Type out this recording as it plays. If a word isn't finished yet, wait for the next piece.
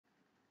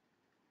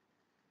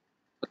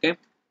Okay,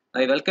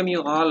 I welcome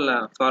you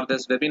all for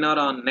this webinar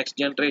on next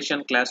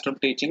generation classroom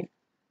teaching,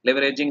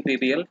 leveraging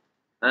PBL.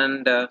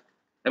 And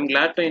I'm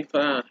glad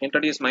to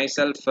introduce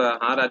myself, R.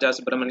 Raja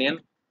Subramanian,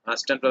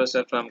 Assistant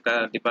Professor from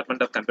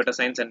Department of Computer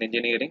Science and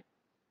Engineering,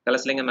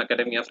 Kalaslingam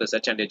Academy of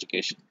Research and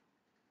Education.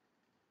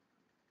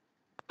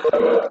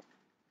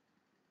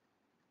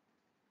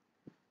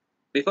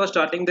 Before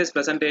starting this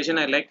presentation,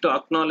 I'd like to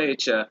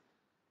acknowledge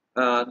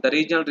the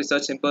Regional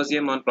Research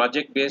Symposium on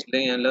Project-Based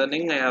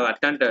Learning I have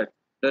attended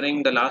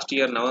during the last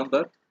year,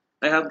 November.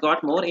 I have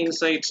got more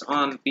insights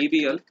on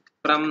PBL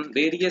from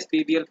various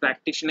PBL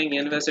practicing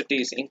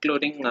universities,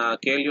 including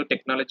KLU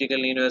Technological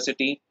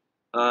University,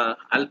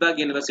 Aalborg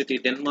University,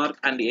 Denmark,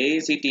 and the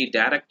AICT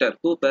director,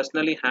 who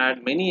personally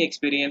had many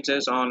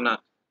experiences on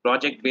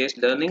project-based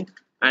learning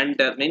and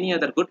many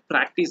other good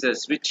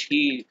practices which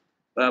he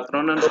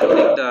pronounced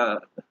during the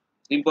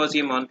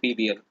symposium on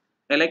PBL.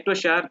 I like to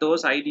share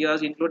those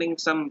ideas, including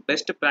some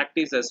best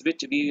practices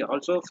which we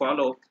also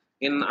follow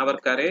in our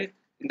career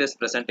in this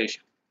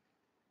presentation.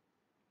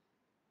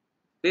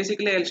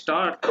 Basically, I'll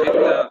start with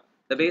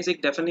the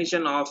basic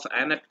definition of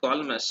Annette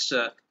Kolmes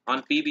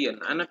on PBL.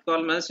 Annette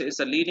Kolmes is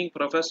a leading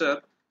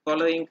professor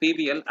following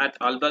PBL at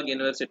Aalborg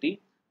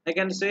University. I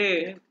can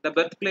say the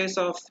birthplace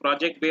of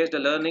project-based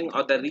learning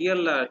or the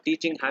real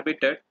teaching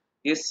habitat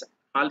is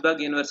Aalborg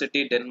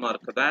University,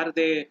 Denmark, where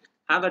they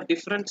have a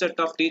different set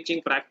of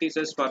teaching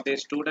practices for their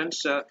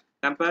students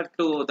compared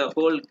to the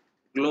whole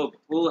globe,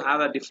 who have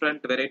a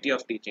different variety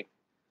of teaching.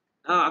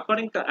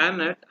 According to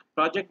Annette,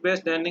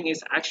 project-based learning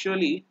is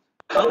actually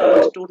how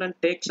the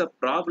student takes a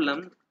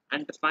problem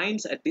and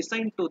finds a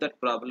design to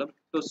that problem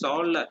to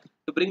solve,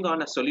 to bring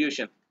on a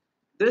solution.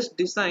 This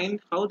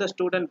design, how the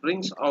student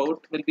brings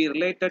out, will be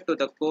related to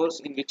the course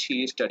in which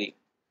he is studying.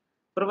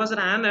 Professor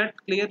Annette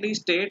clearly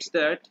states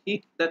that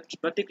that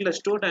particular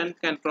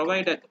student can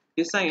provide a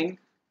design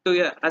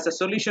as a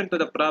solution to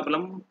the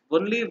problem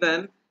only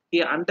when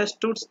he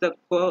understood the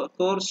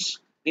course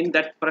in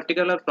that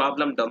particular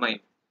problem domain.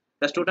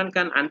 The student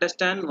can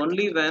understand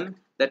only when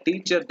the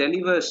teacher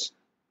delivers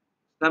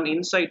some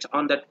insights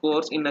on that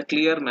course in a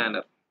clear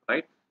manner,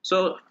 right?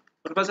 So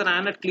Professor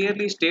Annette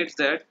clearly states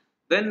that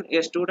when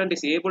a student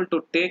is able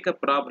to take a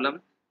problem,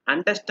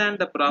 understand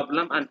the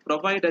problem and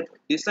provide a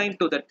design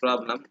to that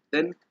problem,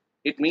 then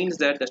it means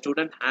that the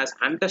student has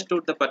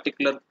understood the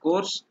particular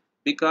course,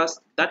 because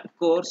that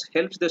course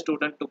helps the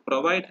student to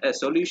provide a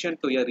solution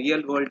to a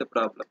real world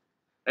problem,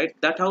 right?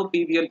 That's how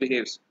PBL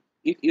behaves.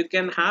 You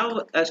can have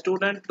a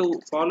student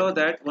to follow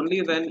that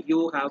only when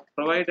you have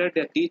provided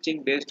a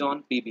teaching based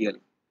on PBL.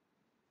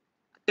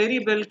 Terry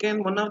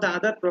Belkin, one of the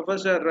other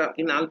professor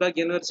in Aalborg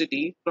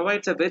University,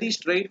 provides a very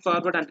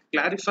straightforward and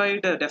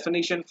clarified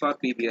definition for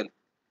PBL.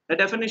 The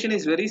definition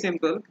is very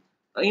simple.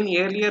 In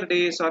earlier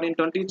days or in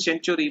 20th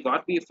century,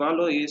 what we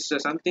follow is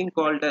something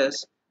called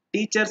as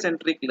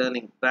teacher-centric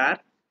learning, where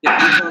a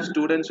group of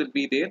students will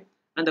be there,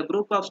 and the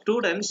group of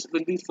students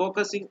will be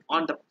focusing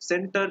on the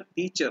center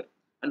teacher.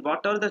 And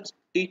whatever the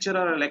teacher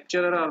or a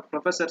lecturer or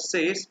professor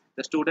says,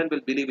 the student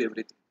will believe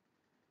everything.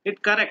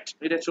 It correct.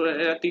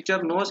 A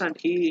teacher knows, and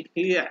he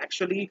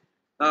actually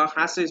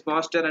has his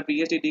master and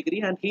PhD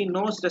degree, and he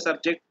knows the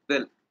subject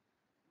well.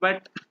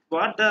 But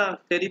what the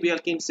Terry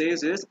Belkin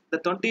says is the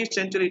 20th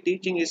century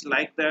teaching is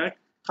like that.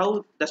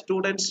 How the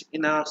students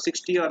in a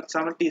 60 or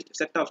 70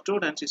 set of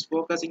students is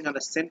focusing on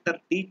the center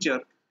teacher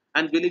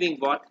and believing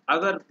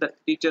whatever the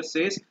teacher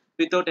says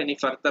without any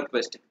further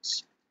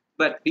questions.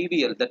 But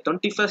PBL, the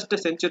 21st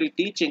century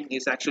teaching,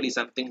 is actually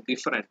something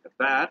different,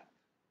 where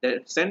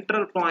the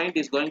central point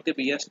is going to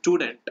be a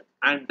student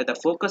and the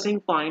focusing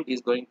point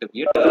is going to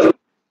be a teacher.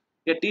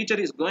 A teacher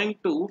is going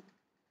to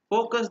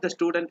focus the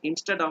student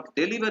instead of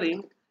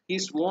delivering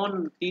his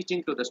own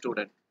teaching to the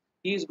student.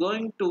 He is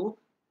going to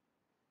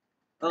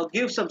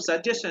give some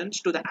suggestions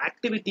to the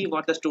activity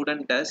what the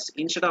student does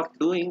instead of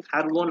doing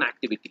her own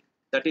activity.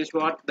 That is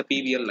what the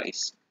PBL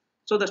lies.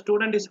 So the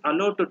student is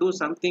allowed to do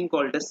something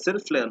called as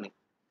self-learning.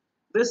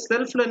 This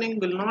self-learning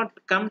will not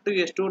come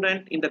to a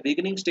student in the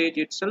beginning stage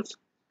itself.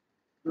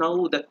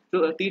 Now the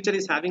teacher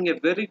is having a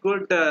very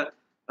good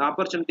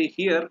opportunity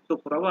here to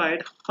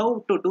provide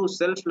how to do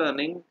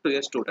self-learning to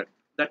a student.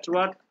 That's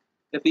what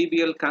the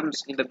PBL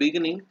comes in the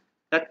beginning,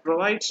 that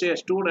provides a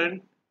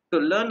student to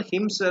learn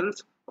himself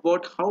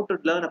about how to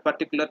learn a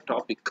particular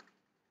topic.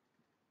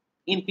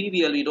 In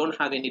PBL, we don't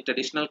have any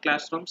traditional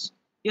classrooms.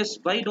 Yes,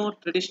 why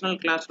don't traditional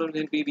classrooms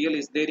in PBL?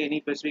 Is there any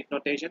specific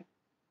notation?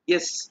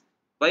 Yes.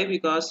 Why?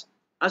 Because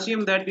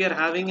assume that we are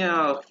having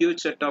a huge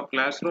set of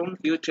classroom,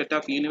 huge set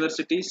of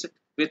universities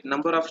with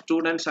number of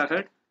students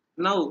ahead.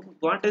 Now,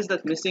 what is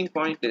the missing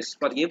point is,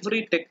 for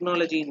every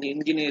technology in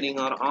engineering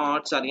or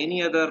arts or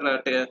any other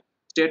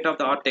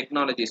state-of-the-art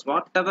technologies,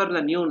 whatever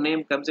the new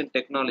name comes in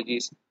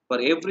technologies,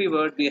 for every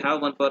word we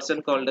have one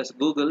person called as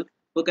Google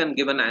who can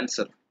give an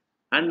answer.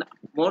 And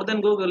more than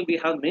Google, we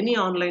have many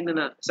online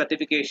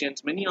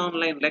certifications, many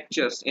online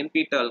lectures,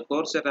 NPTEL,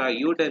 Coursera,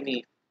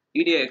 Udemy,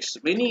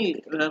 EDX, many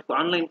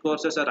online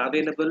courses are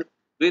available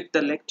with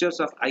the lectures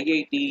of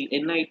IIT,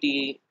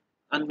 NIT,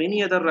 and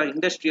many other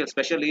industrial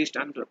specialists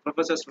and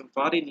professors from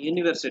foreign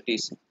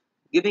universities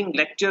giving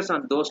lectures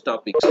on those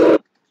topics.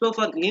 So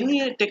for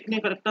any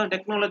technical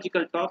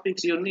technological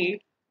topics you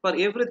need, for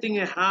everything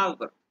you have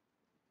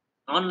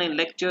online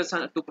lectures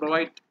to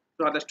provide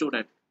for the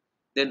student.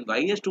 Then why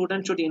a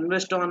student should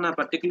invest on a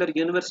particular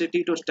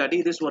university to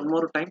study this one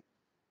more time?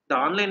 The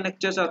online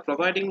lectures are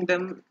providing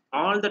them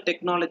all the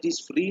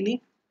technologies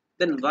freely.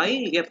 Then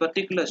why a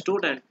particular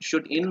student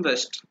should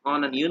invest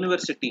on an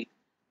university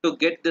to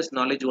get this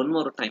knowledge one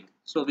more time?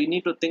 So we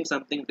need to think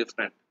something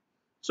different.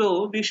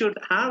 So we should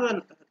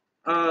have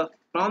a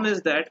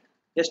promise that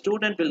a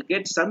student will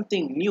get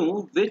something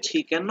new which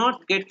he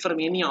cannot get from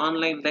any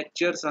online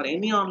lectures or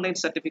any online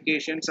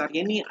certifications or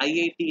any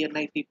IIT,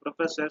 NIT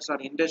professors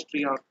or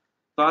industry or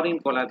foreign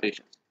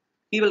collaborations.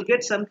 He will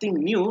get something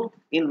new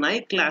in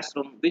my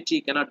classroom which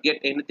he cannot get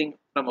anything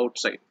from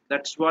outside.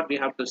 That's what we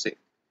have to say.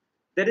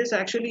 There is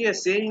actually a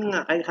saying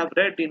I have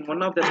read in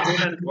one of the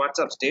student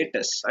WhatsApp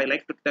status. I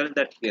like to tell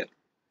that here.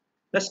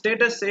 The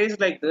status says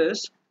like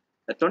this: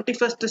 the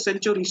 21st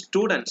century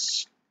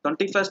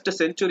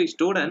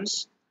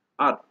students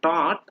are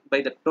taught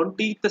by the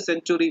 20th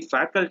century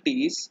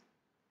faculties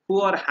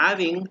who are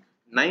having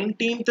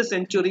 19th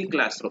century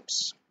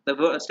classrooms.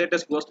 The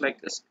status goes like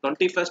this: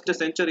 21st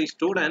century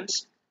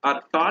students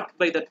are taught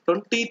by the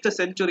 20th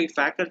century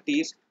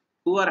faculties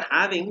who are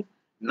having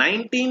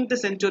 19th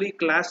century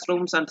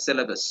classrooms and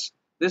syllabus.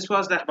 This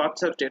was the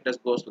WhatsApp status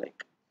goes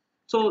like.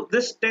 So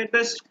this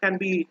status can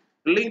be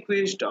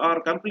relinquished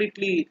or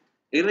completely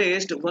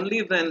erased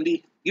only when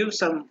we give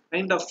some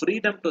kind of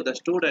freedom to the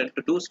student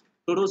to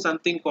do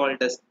something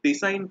called as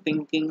design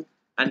thinking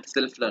and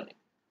self-learning,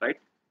 right?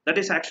 That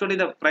is actually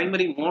the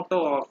primary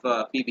motto of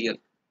PBL.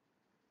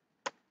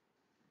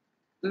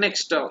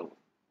 Next,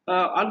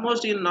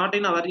 almost in not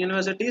in our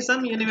university,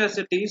 some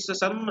universities,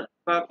 some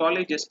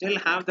colleges still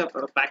have the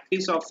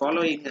practice of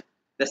following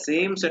the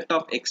same set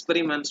of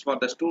experiments for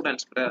the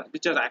students,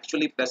 which are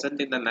actually present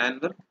in the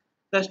manual.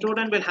 The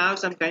student will have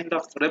some kind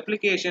of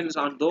replications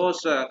on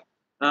those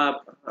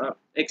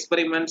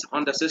experiments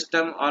on the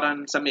system or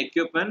on some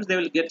equipments. They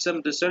will get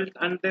some result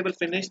and they will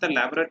finish the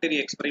laboratory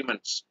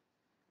experiments,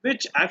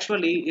 which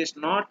actually is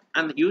not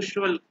an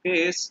usual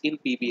case in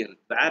PBL,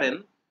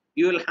 wherein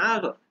you will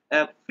have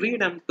a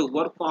freedom to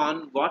work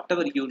on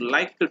whatever you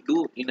like to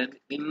do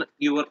in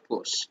your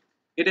course.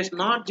 It is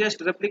not just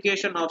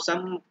replication of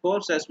some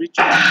courses which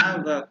you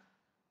have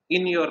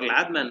in your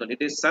lab manual.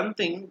 It is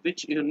something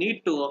which you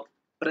need to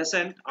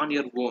present on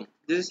your own.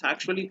 This is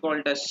actually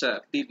called as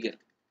PBL.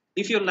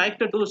 If you like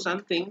to do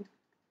something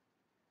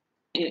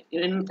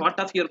in part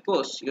of your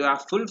course, you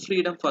have full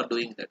freedom for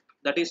doing that.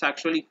 That is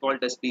actually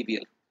called as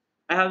PBL.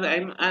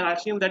 I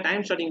assume that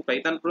I'm studying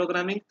Python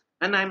programming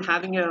and I'm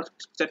having a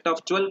set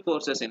of 12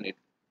 courses in it.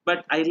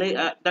 But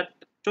that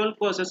 12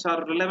 courses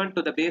are relevant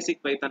to the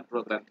basic Python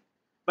programming.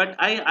 But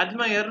I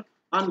admire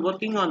on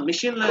working on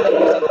machine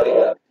learning using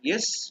Python.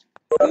 Yes,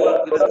 you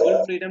are given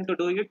full freedom to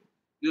do it.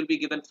 You will be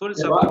given full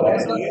support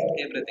to do it.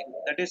 Everything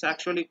that is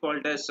actually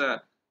called as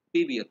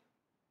PBL.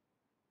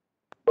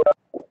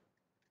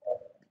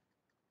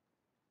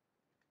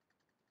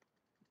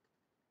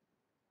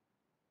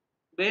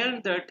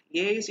 Beyond that,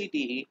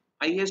 AICTE,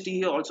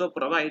 ISTE also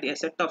provide a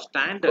set of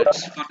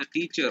standards for the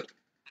teacher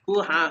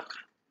who have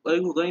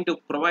who are going to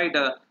provide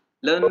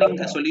learning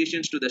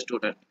solutions to the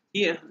student.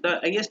 Here, the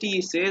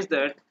ISTE says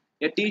that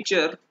a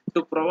teacher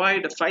to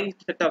provide five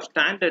set of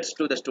standards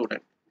to the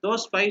student.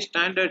 Those five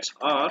standards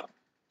are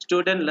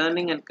student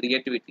learning and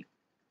creativity.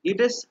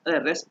 It is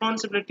a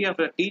responsibility of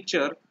a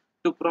teacher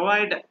to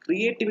provide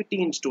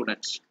creativity in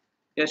students.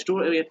 A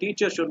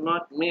teacher should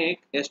not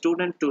make a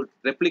student to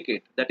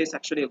replicate. That is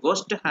actually a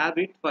worst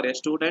habit for a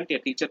student a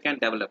teacher can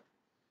develop.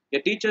 A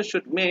teacher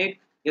should make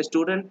a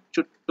student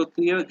should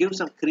to give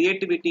some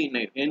creativity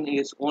in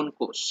his own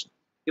course.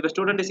 If a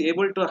student is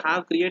able to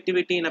have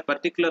creativity in a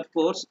particular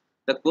course,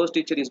 the course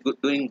teacher is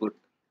doing good.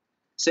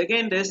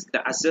 Second is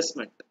the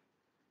assessment.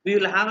 We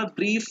will have a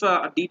brief,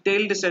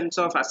 detailed sense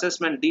of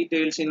assessment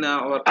details in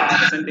our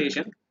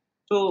presentation.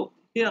 So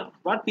here,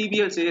 what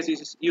PBL says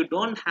is you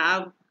don't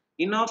have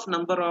enough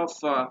number of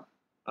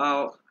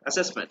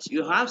assessments.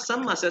 You have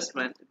some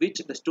assessment which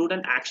the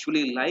student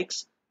actually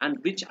likes and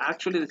which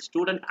actually the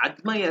student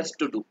admires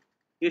to do.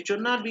 It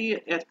should not be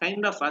a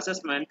kind of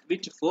assessment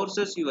which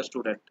forces your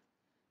student.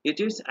 It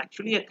is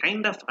actually a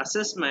kind of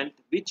assessment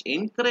which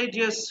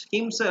encourages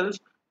himself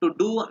to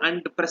do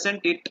and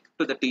present it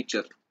to the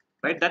teacher.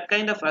 Right? That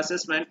kind of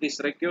assessment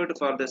is required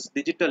for this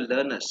digital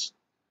learners.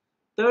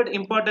 Third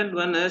important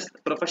one is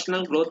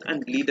professional growth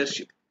and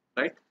leadership.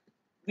 Right?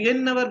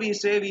 Whenever we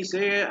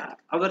say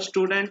our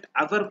student,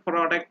 our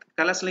product,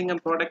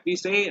 Kalaslingam product, we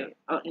say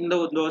in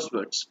those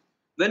words.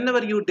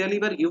 Whenever you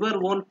deliver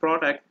your own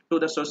product to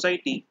the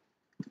society,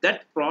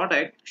 that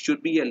product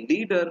should be a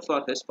leader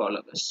for his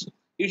followers.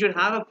 You should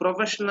have a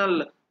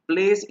professional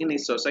place in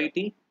his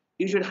society.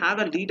 You should have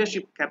a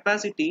leadership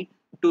capacity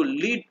to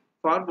lead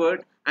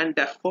forward and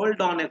hold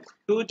on a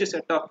huge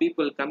set of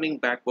people coming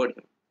backward.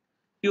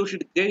 You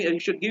should give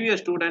your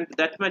student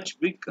that much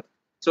big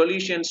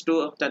solutions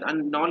to that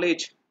and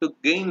knowledge to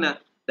gain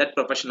that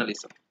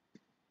professionalism.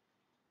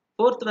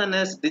 Fourth one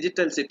is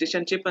digital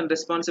citizenship and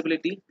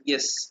responsibility.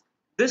 Yes,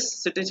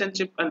 this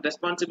citizenship and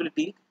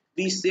responsibility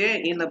we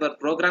say in our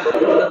program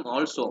outcome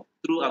also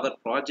through our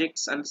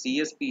projects and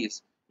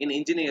CSPs in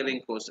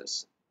engineering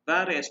courses,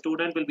 where a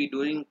student will be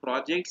doing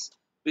projects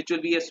which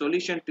will be a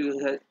solution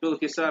to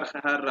his or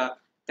her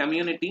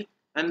community,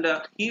 and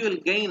he will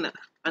gain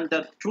and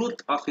the truth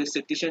of his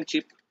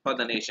citizenship for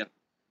the nation.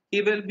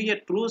 He will be a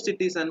true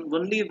citizen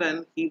only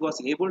when he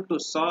was able to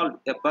solve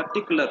a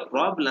particular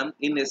problem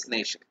in his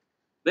nation.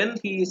 When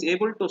he is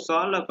able to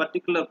solve a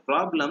particular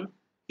problem,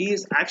 he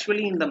is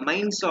actually in the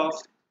minds of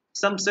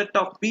some set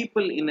of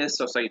people in a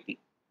society.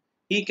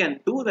 He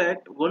can do that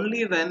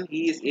only when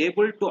he is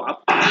able to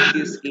apply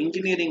his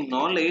engineering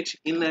knowledge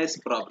in his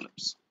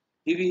problems.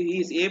 If he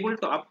is able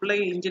to apply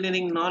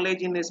engineering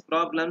knowledge in his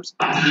problems,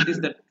 it is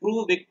the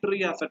true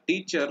victory of a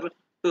teacher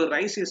to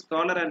raise his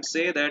collar and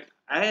say that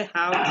I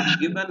have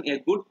given a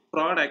good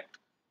product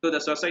to the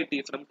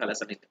society from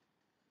Kalasanit.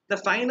 The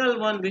final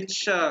one,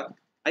 which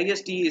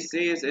ISTE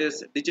says,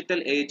 is digital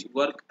age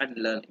work and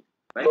learning.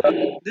 Right?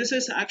 This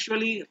is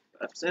actually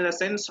in a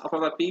sense of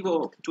our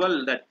PO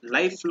 12, that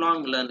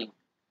lifelong learning.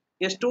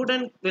 A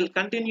student will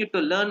continue to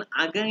learn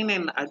again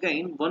and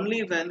again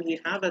only when he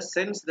have a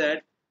sense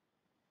that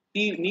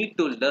he need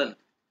to learn.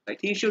 Right?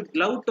 He should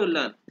love to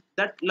learn.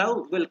 That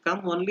love will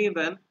come only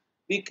when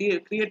we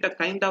create a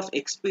kind of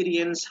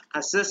experience,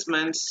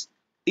 assessments,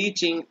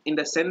 teaching in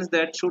the sense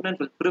that student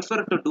will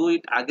prefer to do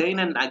it again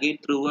and again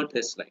throughout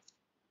his life.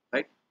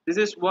 Right? This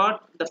is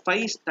what the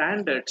five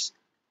standards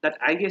that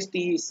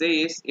ISTE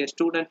says a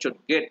student should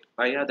get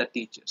via the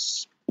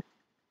teachers.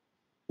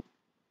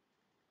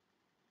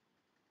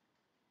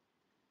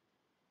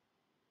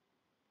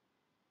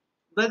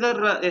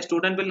 Whether a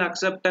student will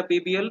accept a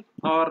PBL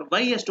or why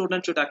a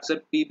student should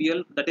accept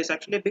PBL, that is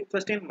actually a big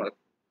question mark.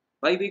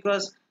 Why?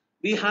 Because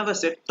we have a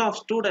set of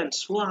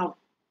students who have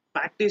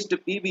practiced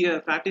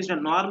PBL, practiced a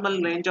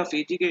normal range of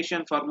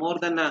education for more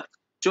than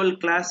 12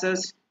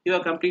 classes. You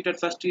have completed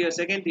first year,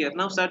 second year.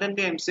 Now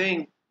suddenly I'm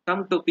saying,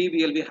 come to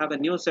PBL, we have a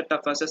new set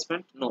of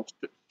assessment. No,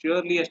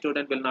 surely a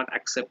student will not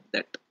accept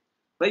that.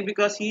 Why?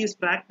 Because he is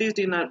practiced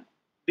in a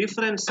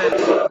different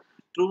sense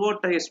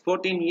throughout his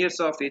 14 years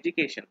of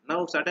education.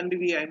 Now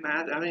suddenly I'm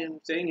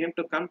saying him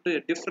to come to a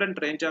different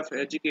range of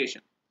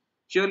education.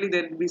 Surely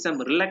there will be some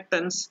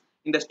reluctance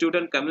in the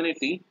student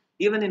community,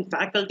 even in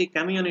faculty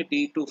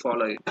community, to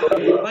follow it.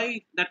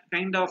 Why that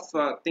kind of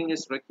thing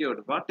is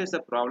required? What is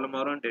the problem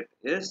around it?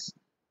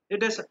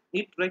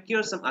 It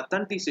requires some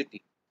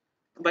authenticity.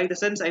 By the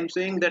sense I'm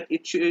saying that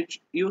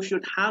you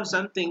should have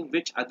something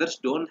which others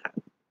don't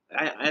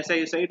have. As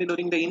I said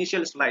during the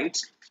initial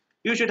slides,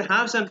 you should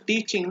have some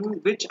teaching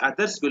which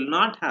others will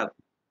not have,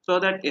 so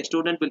that a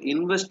student will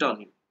invest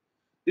on you.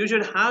 You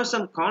should have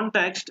some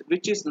context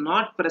which is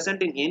not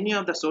present in any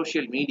of the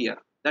social media.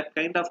 That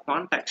kind of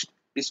context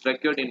is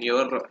required in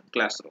your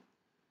classroom.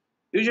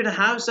 You should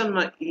have some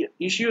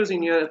issues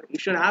in your, you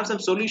should have some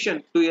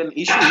solution to an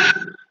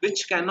issue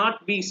which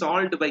cannot be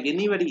solved by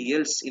anybody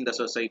else in the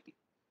society.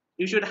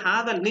 You should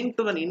have a link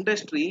to an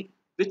industry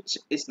which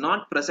is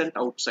not present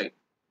outside.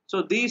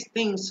 So these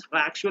things are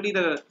actually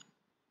the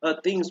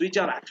things which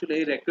are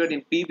actually required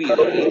in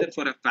PBL, either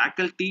for a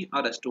faculty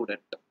or a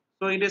student.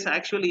 So it is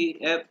actually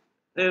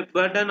a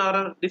burden or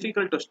a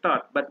difficult to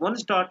start, but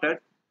once started,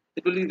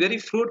 it will be very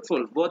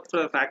fruitful both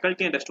for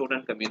faculty and the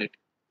student community.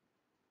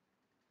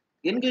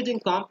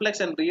 Engaging complex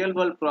and real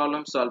world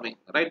problem solving,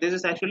 right? This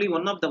is actually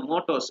one of the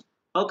mottos.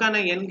 How can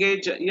I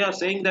engage? You are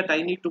saying that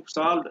I need to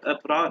solve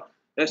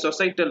a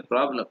societal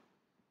problem.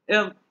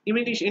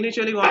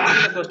 Initially what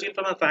is the question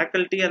from a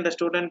faculty and the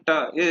student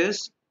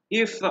is,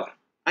 if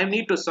I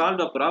need to solve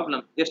a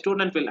problem, a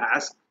student will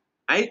ask,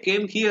 I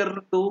came here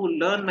to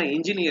learn my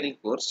engineering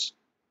course.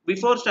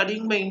 Before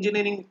studying my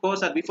engineering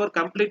course or before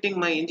completing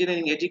my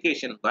engineering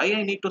education, why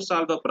I need to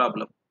solve a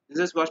problem? This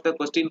is what the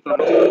question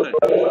from a student.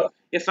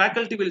 A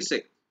faculty will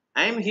say,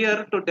 I am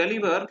here to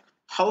deliver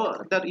how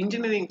the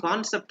engineering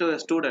concept to a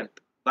student.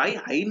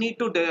 Why I need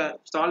to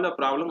solve a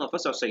problem of a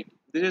society?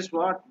 This is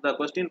what the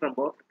question from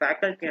both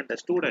faculty and the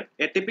student,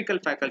 a typical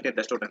faculty and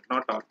the student,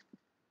 not all.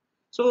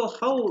 So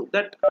how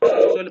that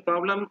social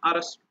problem or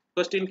a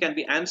question can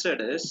be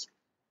answered is,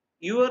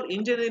 your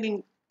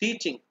engineering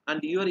teaching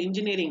and your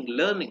engineering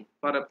learning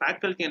for a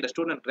faculty and a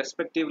student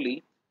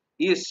respectively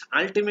is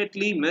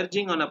ultimately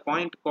merging on a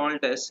point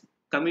called as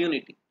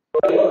community.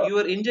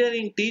 Your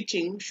engineering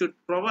teaching should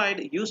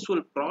provide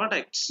useful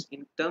products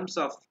in terms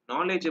of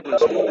knowledgeable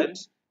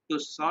students to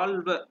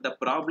solve the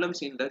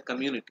problems in the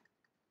community.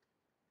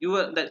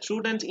 The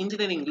students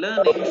engineering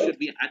learning should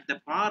be at the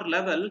par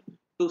level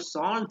to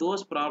solve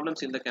those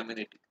problems in the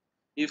community.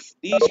 If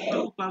these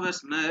two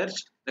powers merge,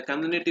 the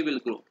community will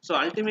grow. So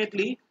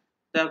ultimately,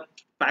 the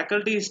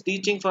faculty is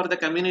teaching for the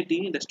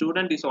community, the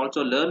student is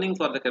also learning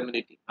for the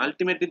community.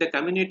 Ultimately the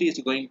community is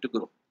going to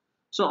grow.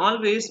 So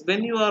always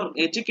when you are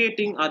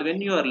educating or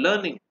when you are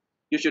learning,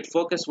 you should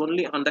focus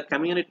only on the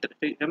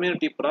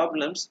community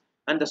problems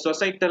and the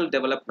societal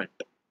development.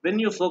 When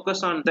you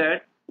focus on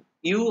that,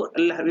 you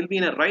will be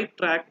in a right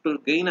track to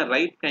gain a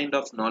right kind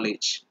of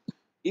knowledge.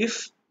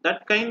 If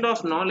that kind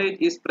of knowledge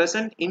is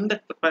present in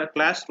the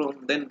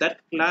classroom, then that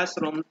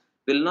classroom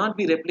will not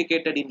be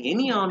replicated in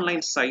any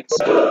online sites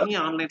or any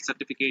online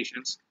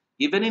certifications,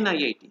 even in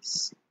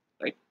IITs,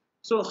 right?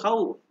 So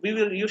how we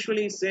will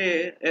usually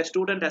say a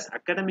student as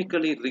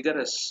academically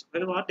rigorous.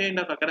 Well, what kind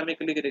of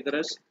academically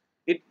rigorous?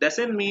 It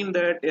doesn't mean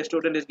that a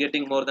student is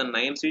getting more than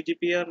 9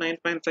 CGPA or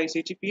 9.5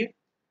 CGPA.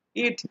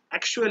 It's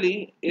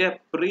actually a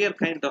rare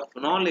kind of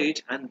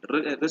knowledge and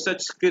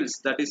research skills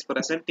that is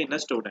present in a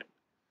student.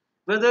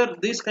 Whether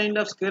this kind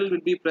of skill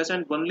will be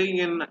present only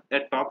in a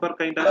topper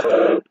kind of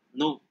student,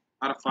 no.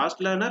 Or a fast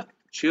learner,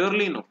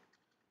 surely no.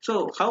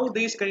 So how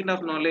this kind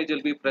of knowledge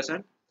will be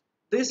present?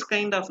 This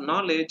kind of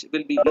knowledge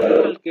will be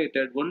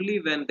inculcated only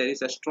when there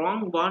is a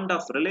strong bond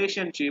of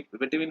relationship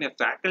between a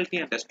faculty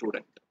and a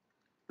student.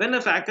 When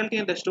a faculty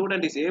and a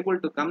student is able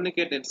to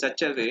communicate in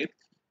such a way,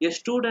 a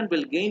student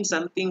will gain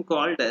something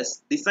called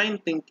as design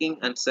thinking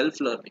and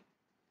self-learning.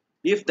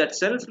 If that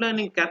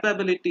self-learning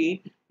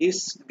capability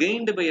is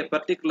gained by a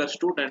particular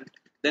student,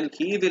 then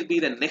he will be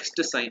the next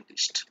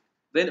scientist.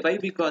 Why?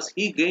 Because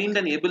he gained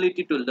an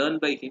ability to learn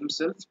by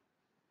himself,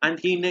 and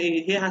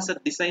he has a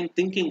design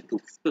thinking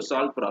to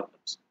solve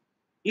problems.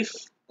 If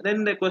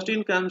then the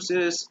question comes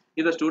is,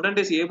 if the student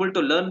is able to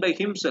learn by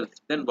himself,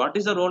 then what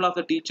is the role of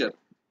the teacher?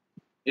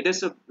 It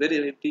is a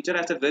very teacher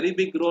has a very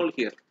big role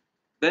here.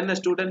 When a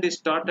student is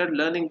started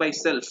learning by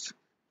self,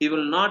 he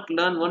will not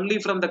learn only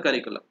from the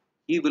curriculum.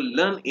 He will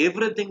learn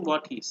everything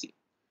what he sees.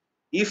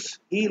 If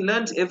he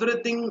learns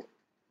everything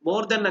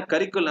more than a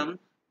curriculum,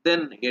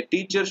 then a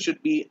teacher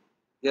should be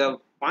a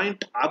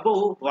point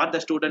above what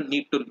the student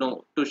need to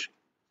know to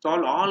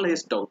solve all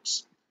his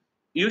doubts.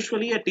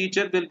 Usually, a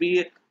teacher will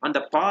be on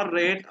the par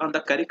rate on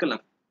the curriculum,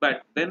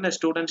 but when a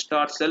student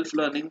starts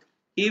self-learning,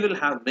 he will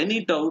have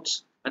many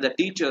doubts, and the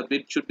teacher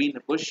should be in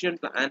a position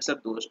to answer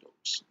those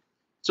doubts.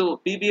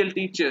 So, PBL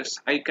teachers,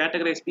 I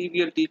categorize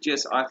PBL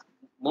teachers are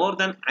more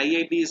than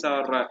IITs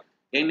or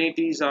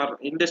NITs or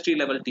industry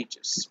level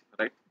teachers,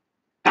 right?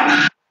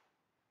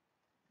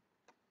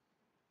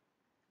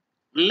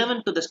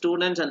 Relevant to the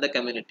students and the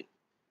community.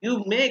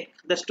 You make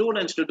the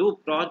students to do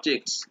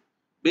projects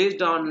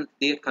based on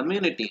their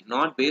community,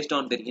 not based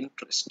on their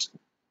interest.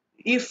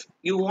 If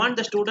you want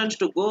the students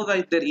to go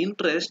by their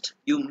interest,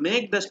 you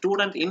make the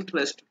student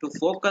interest to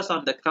focus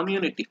on the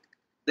community.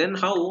 Then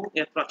how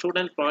a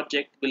student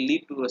project will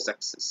lead to a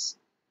success.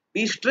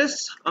 We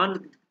stress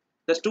on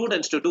the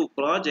students to do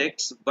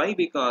projects. Why?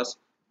 Because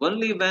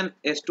only when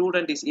a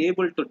student is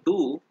able to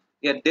do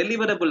a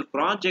deliverable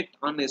project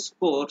on his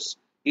course,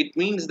 it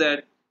means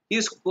that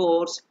his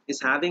course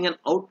is having an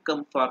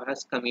outcome for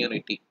his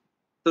community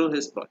through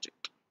his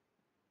project.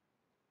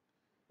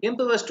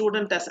 Empower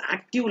student as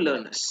active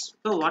learners.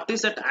 So what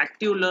is that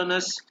active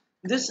learners?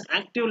 This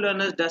active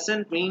learners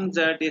doesn't mean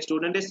that a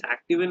student is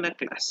active in a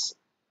class.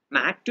 An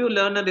active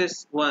learner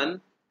is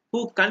one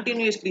who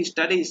continuously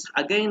studies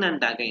again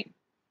and again,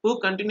 who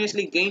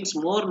continuously gains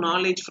more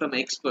knowledge from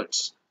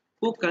experts,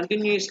 who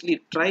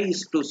continuously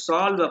tries to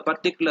solve a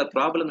particular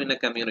problem in a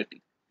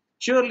community.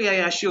 Surely,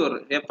 I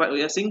assure,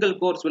 a single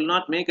course will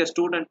not make a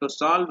student to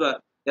solve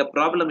a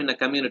problem in a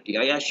community.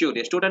 I assure,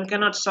 a student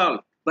cannot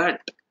solve,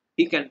 but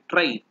he can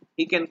try.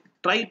 He can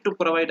try to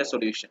provide a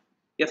solution.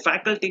 A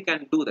faculty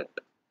can do that.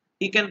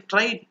 He can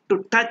try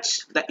to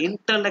touch the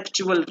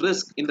intellectual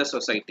risk in the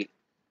society.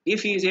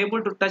 If he is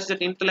able to touch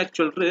that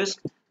intellectual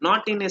risk,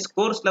 not in his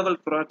course level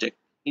project,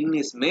 in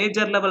his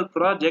major level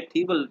project,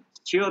 he will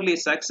surely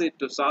succeed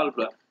to solve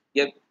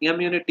a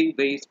community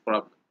based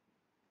problem.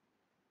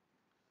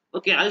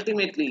 Okay,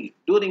 ultimately,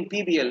 during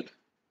PBL,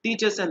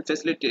 teachers and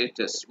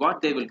facilitators,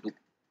 what they will do?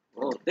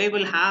 Oh, they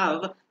will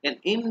have an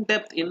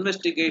in-depth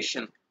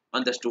investigation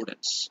on the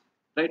students,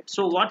 right?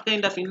 So, what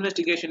kind of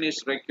investigation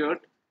is required?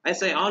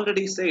 As I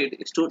already said,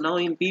 now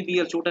in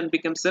PBL, students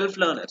become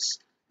self-learners.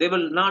 They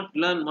will not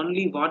learn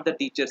only what the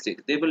teacher says.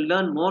 They will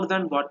learn more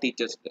than what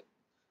teachers do.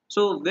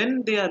 So,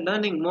 when they are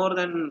learning more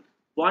than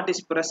what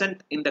is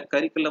present in the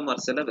curriculum or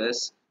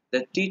syllabus,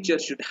 the teacher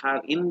should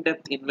have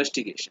in-depth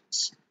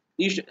investigations.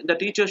 The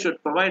teacher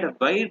should provide a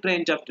wide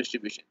range of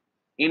distribution.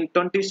 In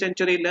 20th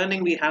century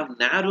learning, we have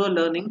narrow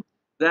learning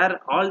where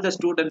all the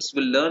students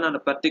will learn on a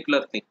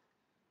particular thing.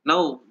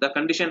 Now the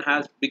condition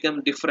has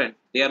become different.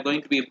 They are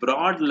going to be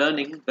broad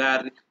learning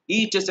where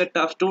each set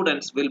of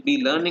students will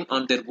be learning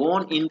on their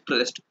own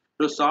interest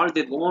to solve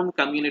their own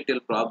communal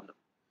problem.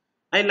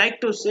 I like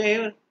to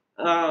say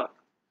uh,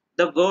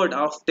 the word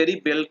of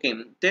Terry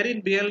Belkin.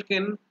 Terry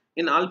Belkin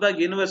in Aalborg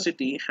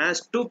University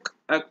has took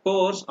a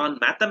course on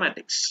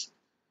mathematics,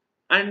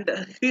 and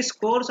his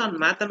course on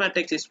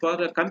mathematics is for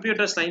the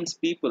computer science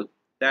people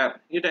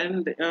there.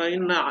 And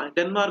in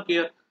Denmark,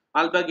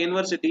 Aalborg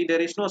University,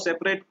 there is no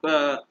separate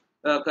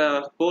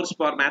course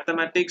for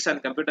mathematics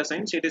and computer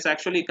science. It is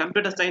actually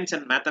computer science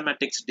and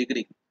mathematics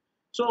degree.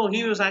 So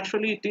he was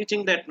actually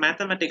teaching that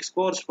mathematics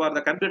course for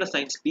the computer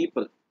science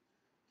people.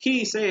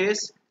 He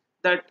says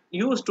that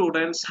you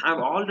students have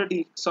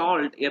already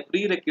solved a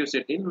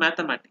prerequisite in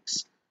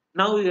mathematics.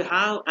 Now you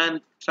have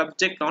a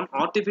subject on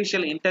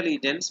artificial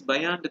intelligence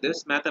beyond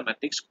this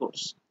mathematics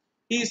course.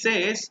 He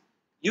says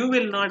you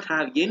will not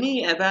have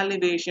any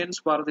evaluations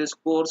for this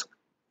course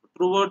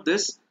throughout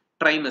this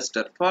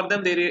trimester. For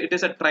them, it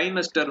is a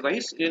trimester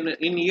wise.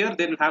 In year,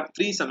 they will have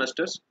 3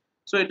 semesters.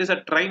 So it is a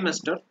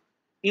trimester.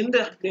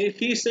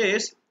 He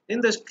says in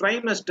this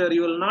trimester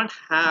you will not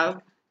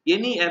have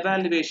any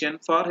evaluation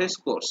for his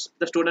course.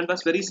 The student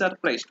was very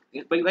surprised.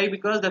 Why?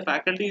 Because the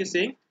faculty is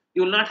saying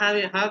you will not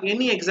have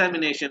any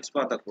examinations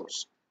for the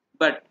course.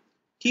 But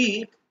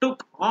he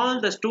took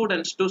all the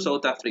students to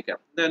South Africa,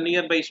 the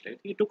nearby state.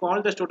 He took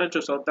all the students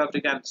to South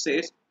Africa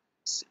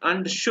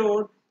and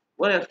showed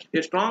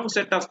a strong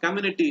set of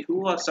community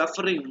who are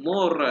suffering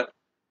more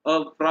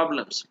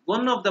problems.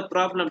 One of the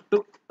problem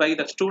took by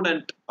the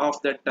student of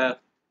that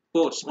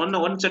course.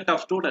 One set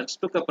of students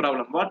took a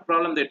problem. What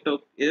problem they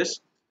took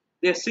is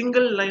a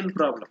single line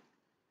problem.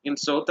 In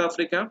South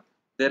Africa,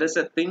 there is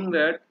a thing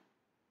that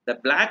the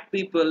black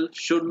people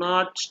should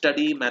not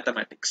study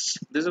mathematics.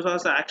 This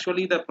was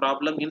actually the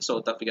problem in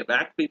South Africa.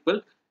 Black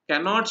people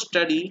cannot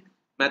study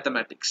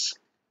mathematics.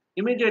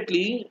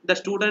 Immediately, the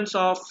students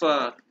of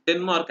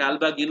Denmark,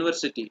 Aalborg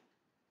University,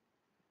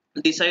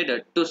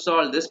 decided to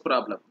solve this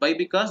problem. Why?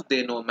 Because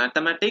they know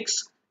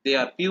mathematics, they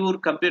are pure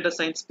computer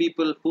science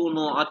people who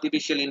know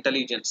artificial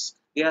intelligence.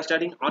 They are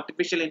studying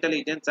artificial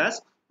intelligence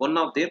as one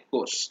of their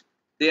course.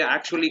 They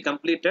actually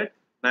completed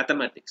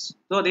mathematics.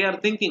 So they are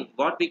thinking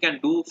what we can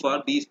do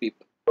for these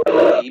people.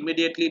 They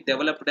immediately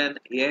developed an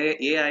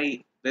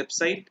AI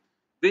website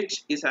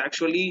which is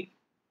actually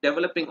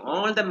developing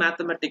all the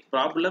mathematic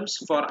problems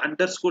for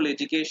under school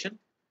education,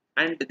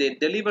 and they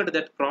delivered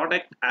that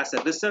product as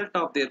a result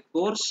of their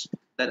course,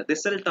 the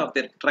result of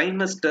their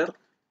trimester,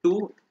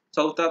 to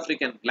South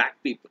African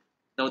black people.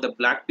 Now the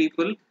black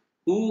people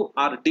who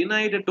are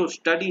denied to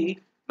study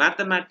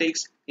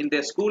mathematics in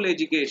their school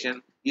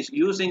education is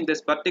using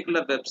this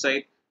particular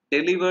website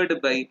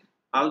delivered by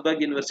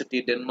Aalborg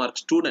University Denmark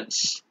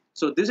students.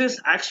 So this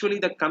is actually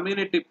the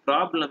community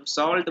problem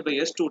solved by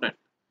a student.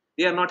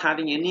 They are not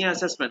having any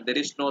assessment. There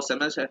is no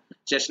semester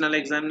sessional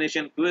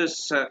examination,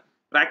 quiz,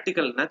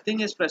 practical.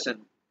 Nothing is present.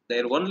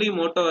 Their only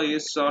motto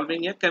is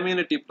solving a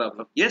community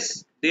problem.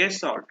 Yes, they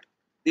solved.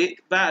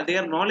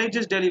 Their knowledge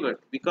is delivered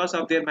because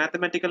of their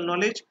mathematical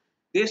knowledge.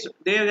 They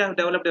have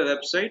developed a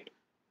website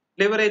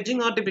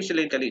leveraging artificial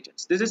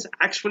intelligence. This is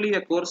actually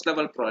a course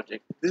level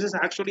project. This is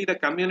actually the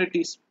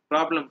community's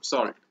problem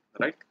solved,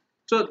 right?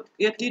 So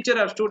a teacher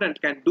or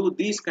student can do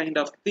this kind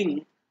of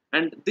thing,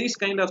 and this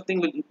kind of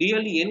thing will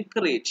really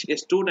encourage a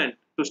student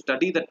to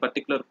study that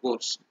particular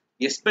course,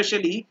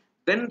 especially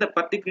when the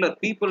particular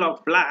people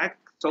of black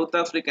South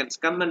Africans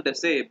come and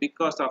say,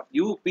 because of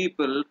you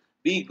people,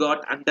 we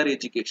got under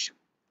education,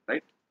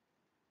 right?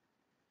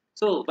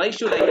 So why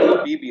should I do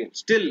PBL?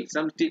 Still,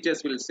 some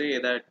teachers will say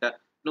that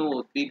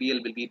no,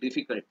 PBL will be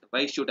difficult.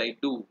 Why should I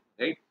do?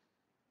 Right?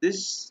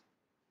 This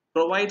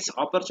provides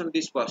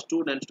opportunities for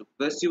students to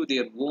pursue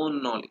their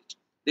own knowledge.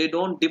 They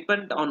don't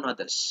depend on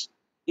others.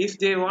 If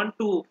they want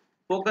to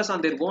focus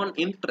on their own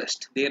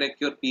interest, they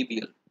require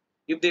PBL.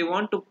 If they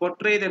want to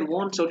portray their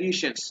own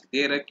solutions,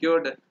 they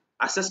require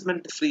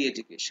assessment-free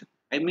education.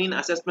 I mean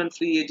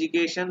assessment-free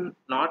education,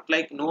 not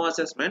like no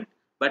assessment,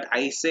 but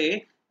I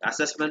say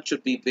assessment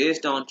should be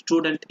based on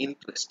student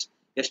interest.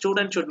 A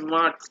student should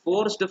not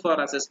forced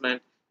for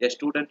assessment. A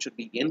student should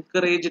be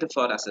encouraged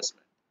for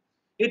assessment.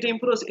 It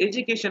improves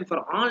education for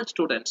all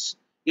students.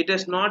 It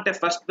is not a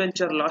first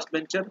bencher, last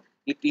bencher.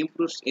 It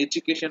improves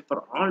education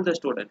for all the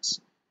students.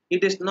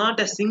 It is not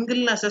a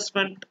single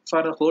assessment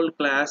for a whole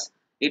class.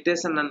 It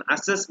is an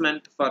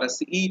assessment for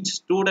each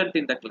student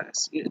in the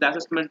class. The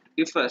assessment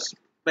differs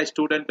by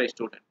student by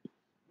student.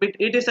 But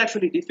it is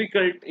actually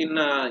difficult in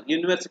a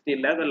university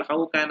level.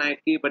 How can I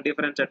keep a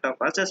different set of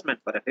assessment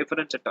for a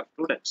different set of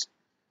students?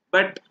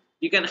 But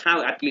you can have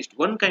at least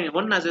one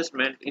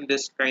assessment in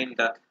this kind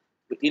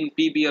in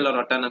PBL or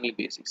autonomy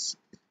basis.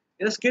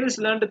 The skills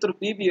learned through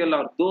PBL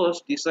are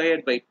those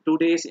desired by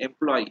today's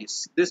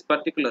employees. This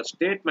particular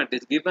statement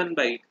is given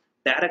by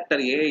Director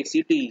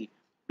AICTE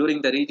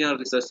during the regional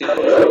research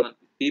on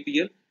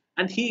PBL,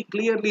 and he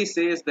clearly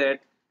says that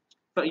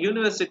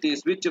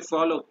universities which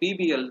follow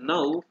PBL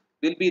now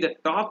will be the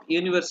top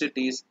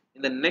universities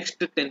in the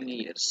next 10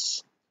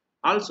 years.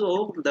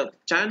 Also, the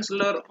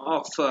Chancellor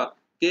of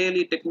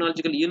KLE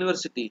Technological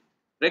University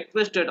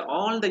requested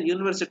all the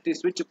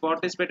universities which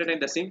participated in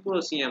the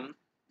symposium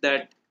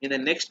that in the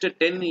next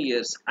 10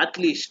 years, at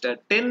least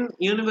 10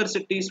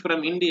 universities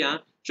from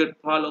India should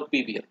follow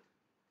PBL.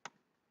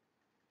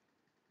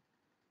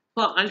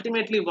 So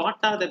ultimately, what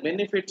are the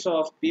benefits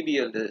of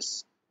PBL?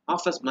 This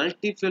offers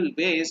multiple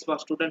ways for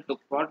students to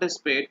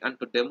participate and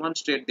to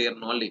demonstrate their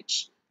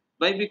knowledge.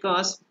 Why?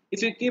 Because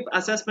if you keep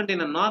assessment in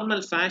a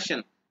normal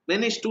fashion,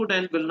 many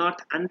students will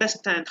not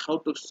understand how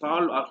to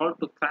solve or how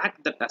to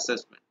crack that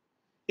assessment.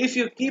 If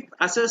you keep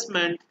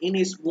assessment in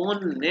his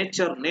own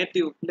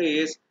native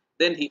place,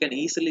 then he can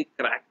easily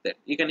crack that.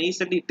 He can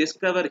easily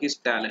discover his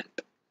talent.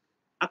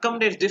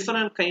 Accommodates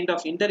different kind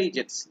of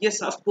intelligence.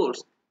 Yes, of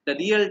course. The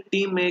real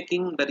team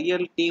making, the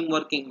real team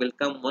working will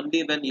come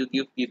only when you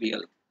give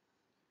PBL.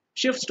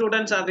 Shift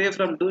students away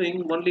from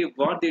doing only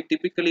what they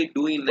typically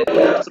do in a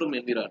classroom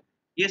environment.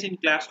 Yes, in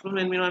classroom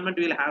environment,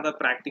 we'll have a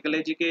practical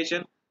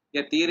education,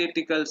 a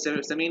theoretical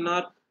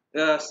seminar,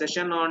 a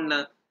session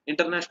on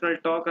international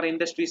talk or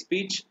industry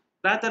speech.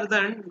 Rather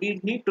than we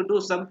need to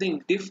do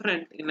something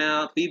different in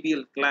a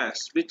PBL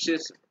class, which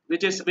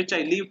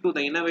I leave to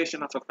the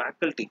innovation of a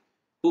faculty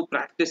who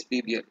practice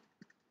PBL.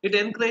 It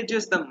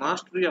encourages the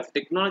mastery of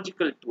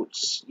technological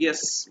tools.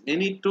 Yes,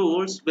 many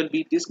tools will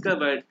be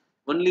discovered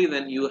only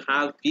when you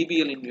have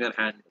PBL in your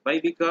hand. Why?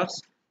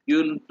 Because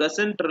you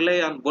doesn't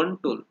rely on one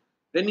tool.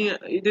 When you,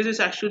 this is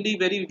actually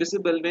very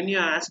visible when you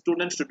ask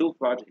students to do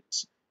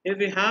projects.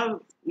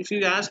 If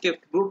you ask a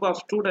group of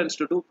students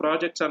to do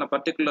projects on a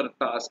particular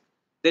task,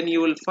 then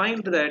you will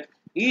find that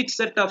each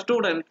set of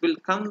students will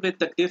come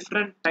with a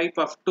different type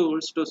of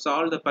tools to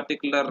solve the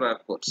particular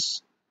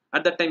course.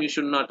 At that time, you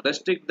should not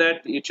restrict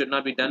that. It should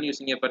not be done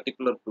using a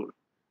particular tool.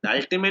 The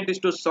ultimate is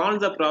to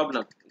solve the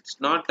problem. It's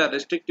not a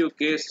restrictive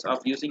case of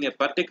using a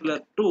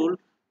particular tool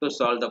to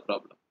solve the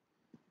problem.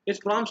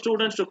 It prompts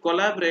students to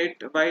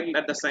collaborate while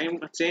at the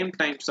same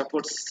time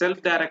supports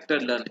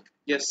self-directed learning.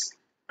 Yes,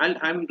 and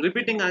I'm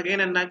repeating again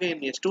and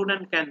again. A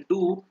student can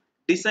do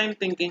design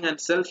thinking and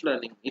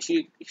self-learning. If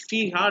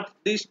he had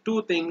these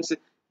two things,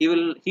 he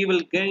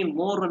will gain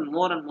more and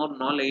more and more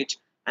knowledge,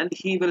 and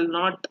he will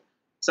not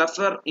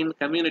suffer in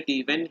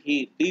community when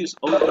he leaves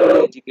out of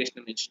the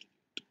educational institute.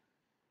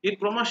 It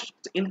promotes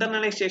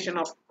internalization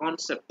of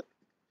concept,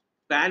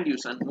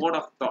 values, and mode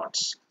of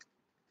thoughts,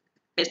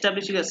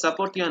 establishing a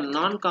supportive and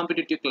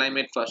non-competitive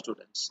climate for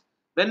students.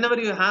 Whenever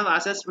you have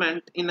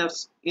assessment in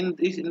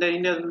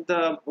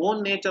the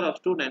own nature of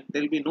student,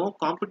 there will be no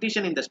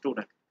competition in the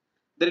student.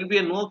 There will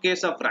be no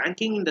case of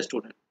ranking in the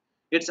student.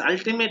 It's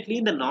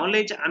ultimately the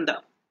knowledge and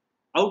the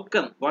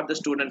outcome what the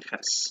student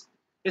has.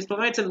 It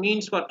provides a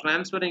means for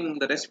transferring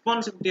the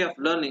responsibility of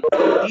learning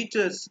from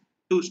teachers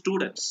to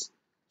students.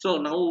 So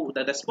now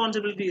the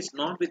responsibility is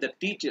not with the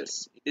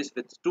teachers, it is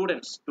with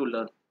students to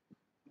learn.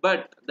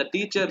 But the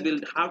teacher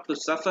will have to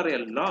suffer a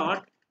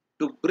lot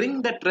to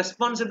bring that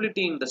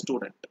responsibility in the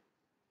student,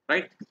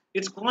 right?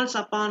 It calls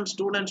upon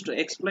students to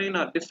explain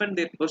or defend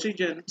their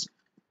positions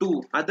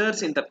to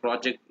others in the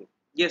project group.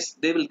 Yes,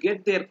 they will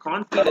get their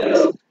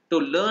confidence to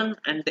learn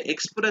and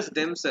express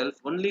themselves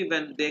only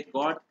when they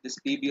got this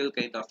PBL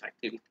kind of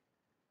activity.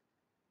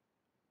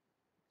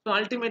 So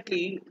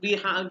ultimately, we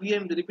are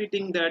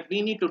repeating that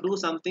we need to do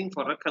something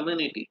for a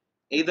community,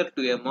 either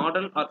to a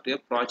model or to a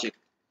project.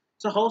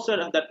 So how should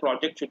that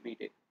project should be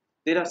done?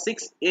 There are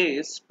 6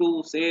 A's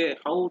to say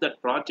how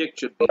that project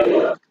should be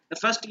done. The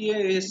first A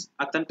is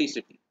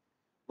authenticity.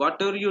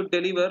 Whatever you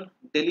deliver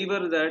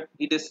that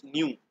it is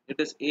new.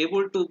 It is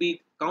able to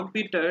be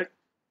competed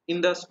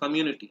in the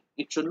community.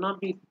 It should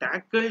not be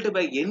tackled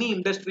by any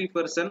industry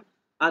person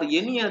or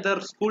any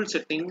other school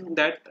setting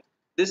that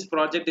this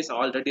project is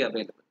already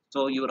available.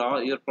 So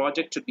your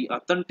project should be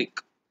authentic.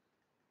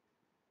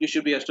 You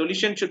should be a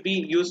solution should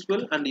be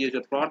useful, and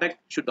your product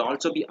should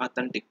also be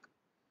authentic.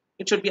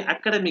 It should be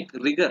academic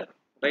rigor,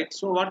 right?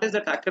 So what is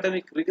that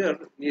academic rigor?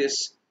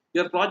 Is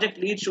your project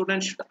lead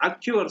student should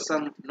acquire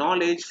some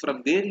knowledge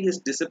from various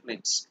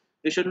disciplines.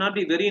 It should not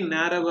be very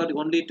narrow or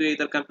only to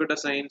either computer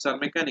science or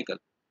mechanical.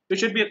 It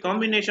should be a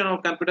combination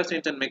of computer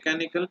science and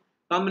mechanical,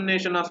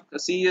 combination of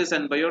CS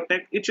and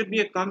biotech. It should be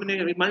a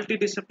combination, a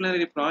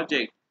multidisciplinary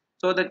project,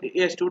 so that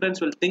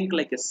students will think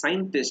like a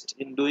scientist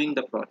in doing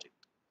the project.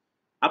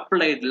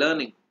 Applied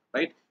learning,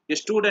 right? A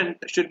student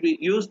should be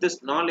use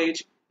this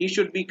knowledge. He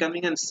should be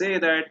coming and say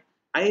that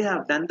I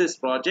have done this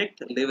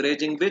project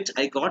leveraging which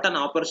I got an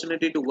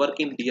opportunity to work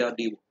in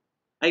DRDO.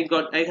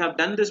 I have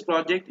done this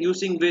project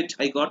using which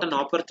I got an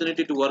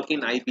opportunity to work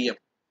in IBM.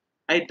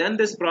 I done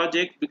this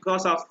project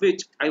because of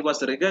which I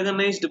was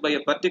recognized by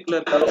a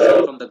particular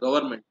person from the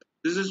government.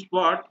 This is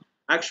what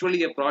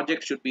actually a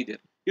project should be there.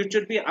 It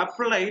should be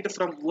applied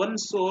from one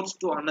source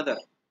to another,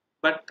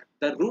 but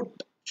the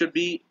root should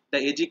be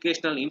the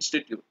educational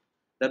institute.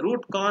 The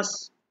root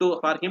cause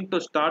for him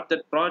to start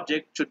that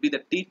project should be the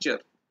teacher,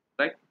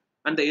 right?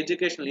 And the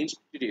educational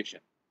institution.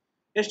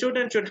 A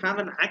student should have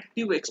an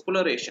active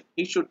exploration.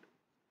 He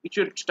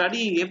should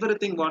study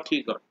everything what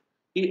he got.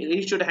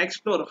 He should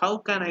explore how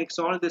can I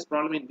solve this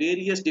problem in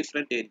various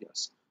different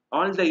areas.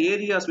 All the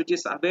areas which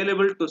is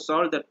available to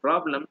solve that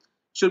problem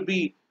should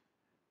be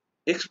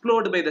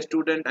explored by the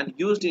student and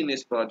used in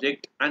his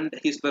project, and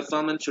his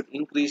performance should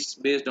increase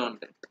based on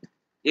that.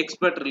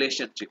 Expert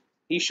relationship.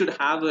 He should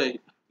have a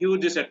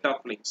huge set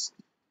of links.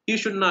 He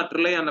should not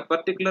rely on a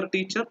particular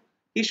teacher.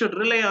 He should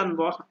rely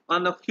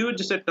on a huge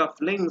set of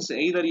links,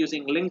 either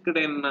using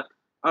LinkedIn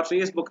or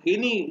Facebook.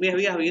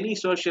 We have any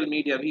social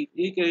media. He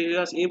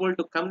is able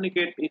to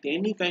communicate with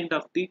any kind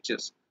of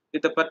teachers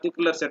with a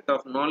particular set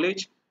of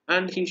knowledge,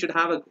 and he should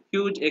have a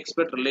huge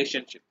expert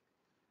relationship.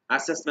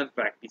 Assessment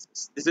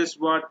practices. This is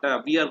what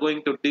we are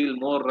going to deal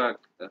more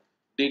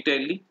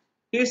detailedly.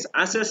 His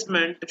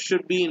assessment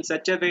should be in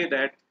such a way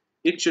that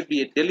it should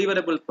be a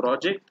deliverable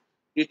project.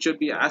 It should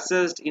be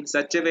assessed in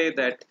such a way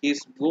that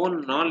his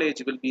own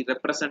knowledge will be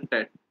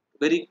represented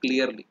very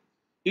clearly.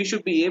 He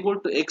should be able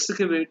to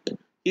execute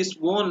his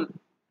own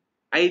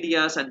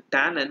ideas and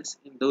talents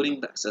in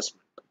during the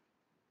assessment.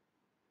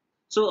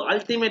 So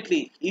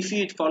ultimately, if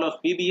we follow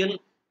PBL,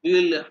 we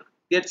will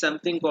get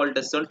something called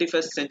the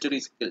 21st century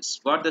skills.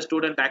 What the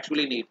student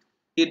actually need.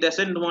 He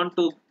doesn't want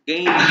to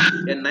gain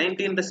a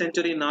 19th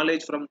century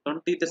knowledge from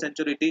 20th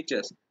century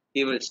teachers.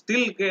 He will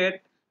still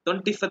get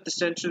 21st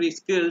century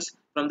skills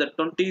from the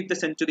 20th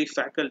century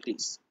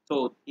faculties.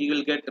 So he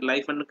will get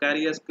life and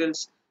career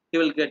skills. He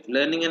will get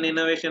learning and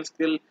innovation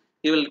skill.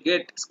 He will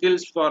get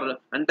skills for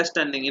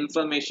understanding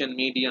information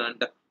media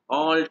and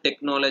all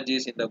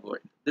technologies in the world.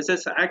 This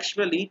is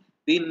actually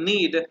we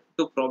need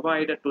to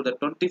provide to the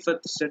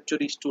 21st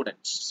century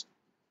students.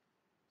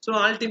 So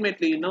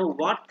ultimately,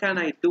 what can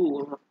I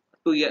do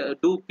to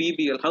do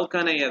PBL? How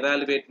can I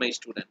evaluate my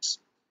students?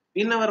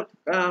 In our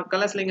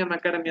Kalaslingam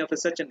Academy of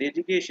Research and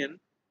Education,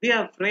 we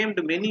have framed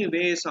many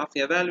ways of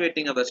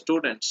evaluating our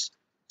students.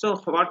 So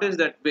what is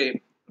that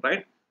way,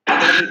 right?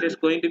 Whether it is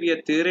going to be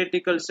a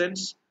theoretical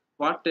sense,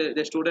 what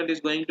the student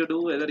is going to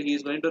do, whether he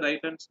is going to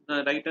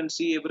write and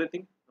see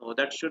everything. No,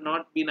 that should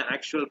not be an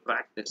actual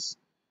practice.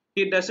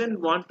 He doesn't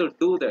want to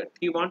do that.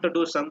 He want to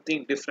do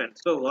something different.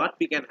 So what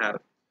we can have?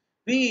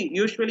 We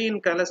usually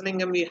in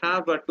Kalaslingam we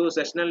have a two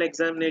sessional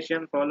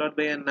examination followed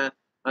by an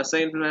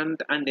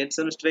assignment and end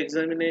semester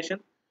examination.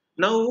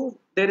 Now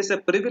there is a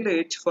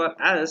privilege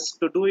for us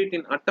to do it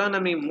in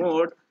autonomy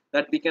mode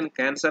that we can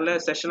cancel a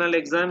sessional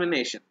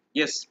examination.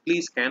 Yes,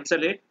 please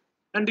cancel it,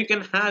 and you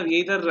can have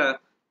either a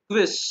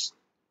quiz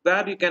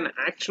where you can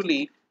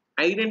actually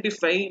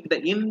identify the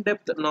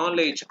in-depth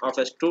knowledge of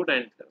a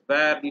student,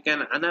 where you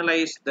can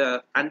analyze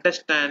the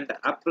understand,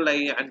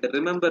 apply, and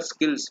remember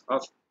skills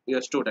of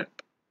your student.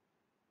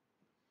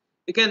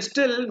 You can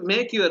still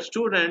make your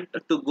student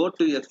to go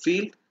to your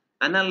field,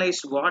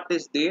 analyze what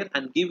is there,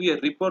 and give you a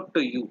report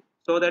to you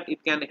so that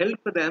it can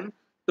help them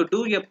to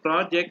do a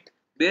project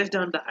based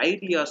on the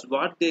ideas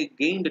what they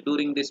gained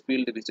during this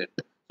field visit.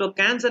 So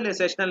cancel a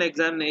sessional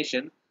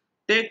examination,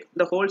 take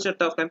the whole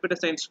set of computer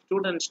science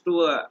students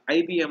to a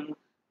IBM,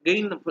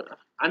 gain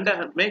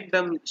make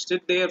them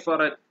sit there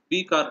for a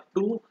week or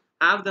two,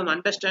 have them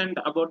understand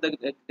about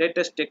the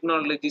latest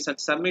technologies and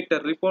submit a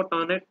report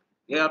on it.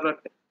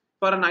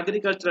 For an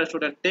agricultural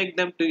student, take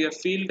them to your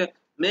field,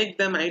 make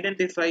them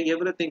identify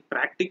everything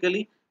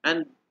practically,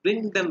 and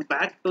bring them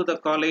back to the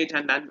college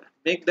and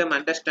make them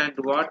understand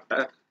what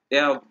they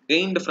have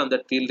gained from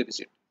that field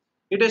visit.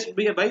 It is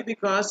by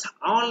because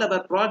all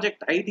our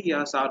project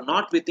ideas are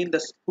not within the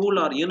school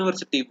or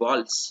university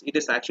walls. It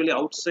is actually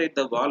outside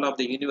the wall of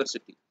the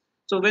university.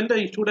 So when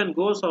the student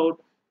goes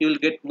out, he will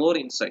get more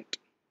insight.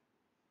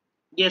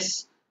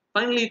 Yes,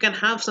 finally, you can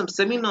have some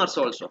seminars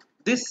also.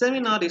 This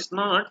seminar is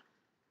not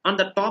on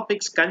the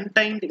topics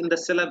contained in the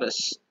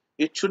syllabus.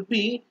 It should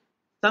be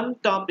some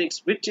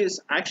topics which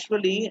is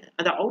actually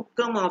the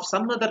outcome of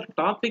some other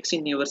topics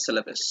in your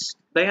syllabus.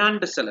 Beyond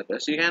the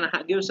syllabus, you can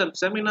give some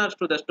seminars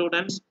to the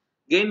students,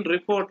 gain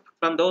report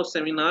from those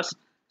seminars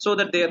so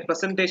that their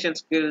presentation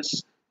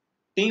skills,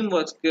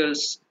 teamwork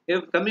skills,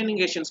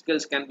 communication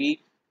skills can be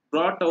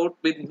brought out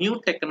with new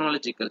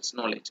technological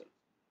knowledge.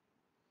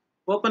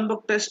 Open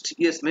book test,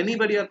 yes, many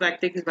anybody are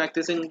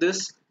practicing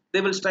this, they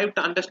will strive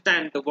to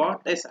understand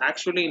what is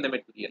actually in the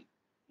material.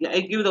 Yeah,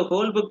 I give the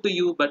whole book to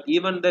you, but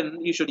even then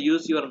you should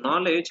use your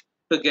knowledge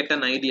to get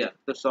an idea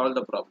to solve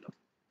the problem.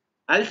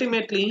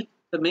 Ultimately,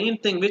 the main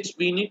thing which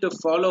we need to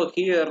follow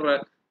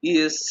here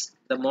is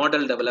the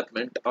model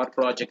development or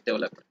project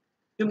development.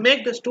 You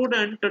make the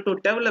student to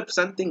develop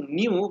something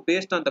new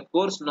based on the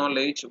course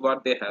knowledge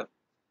what they have.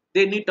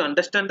 They need to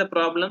understand the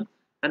problem,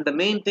 and the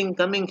main thing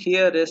coming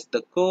here is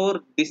the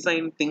core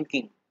design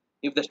thinking.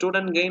 If the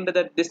student gained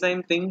that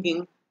design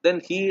thinking, then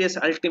he is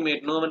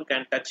ultimate. No one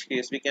can touch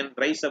his. We can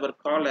raise our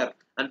collar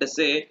and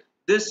say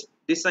this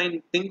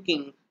design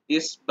thinking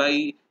is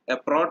by a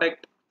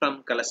product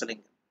from Kalasaling.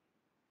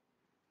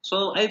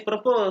 So I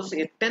propose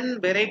a 10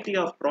 variety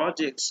of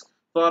projects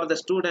for the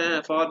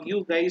student, for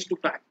you guys to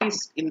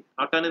practice in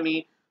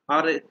autonomy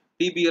or a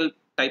PBL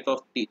type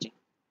of teaching.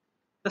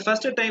 The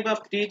first type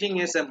of teaching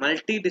is a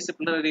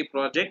multidisciplinary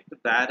project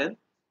wherein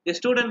a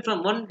student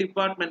from one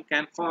department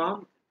can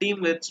form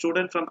team with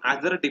student from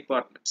other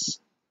departments.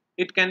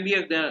 It can be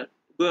a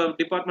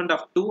department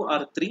of two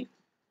or three.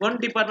 One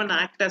department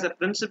act as a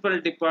principal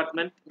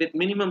department with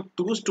minimum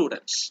two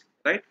students,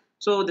 right?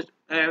 So the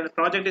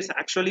project is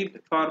actually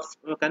for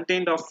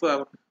contained of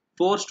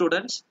four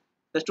students.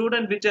 The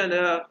student which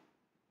are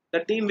the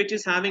team which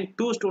is having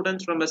two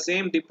students from the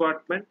same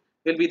department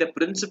will be the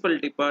principal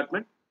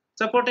department.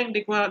 Supporting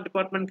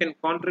department can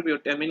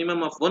contribute a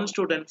minimum of one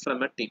student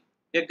from a team.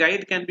 A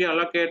guide can be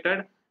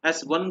allocated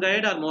as one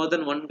guide or more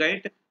than one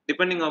guide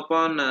depending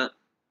upon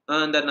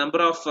the number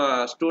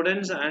of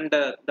students and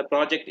the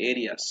project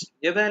areas.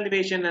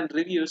 Evaluation and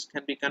reviews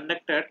can be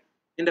conducted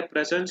in the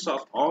presence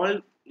of all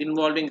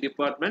involving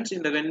departments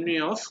in the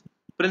venue of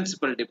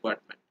principal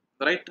department.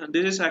 Right? And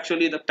this is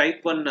actually the type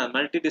 1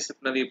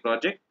 multidisciplinary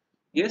project.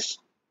 Yes,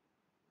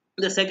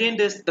 The second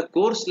is the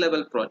course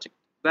level project,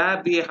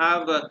 where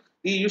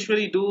we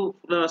usually do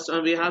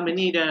we have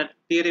many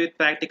theory with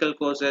practical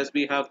courses,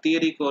 we have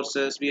theory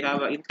courses, we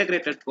have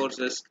integrated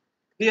courses,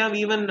 we have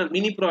even a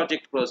mini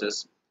project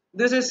process.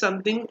 This is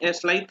something a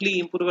slightly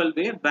improved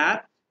way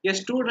where a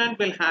student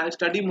will have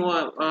study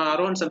more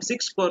around some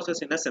 6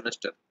 courses in a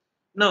semester.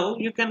 Now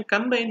you can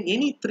combine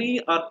any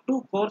 3 or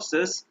 2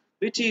 courses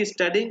which he is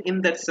studying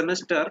in that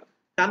semester,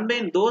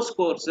 combine those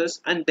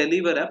courses and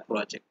deliver a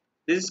project.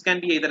 This can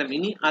be either a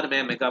mini or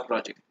a mega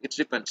project. It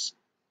depends.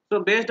 So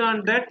based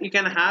on that, you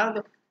can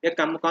have a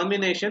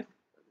combination.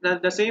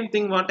 The same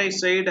thing what I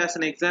said as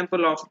an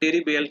example of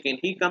Terry Belkin.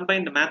 He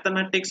combined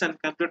mathematics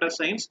and computer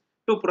science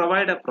to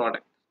provide a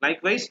product.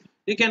 Likewise,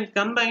 you can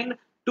combine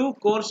 2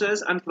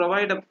 courses and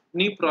provide a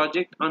new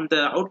project on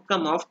the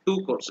outcome of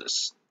 2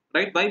 courses.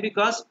 Right? Why?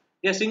 Because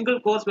a single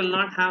course will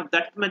not have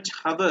that much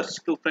hours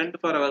to print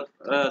for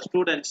our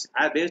students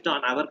based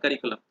on our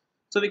curriculum.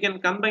 So we can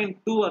combine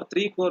 2 or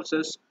 3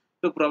 courses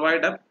to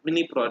provide a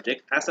mini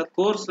project as a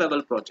course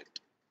level project.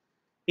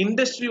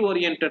 Industry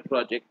oriented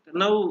project.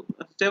 Now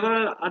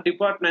several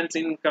departments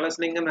in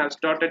Kalaslingam have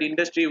started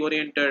industry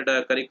oriented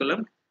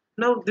curriculum.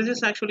 Now this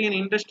is actually an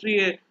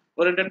industry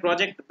oriented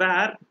project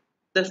where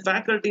the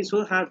faculties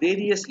who have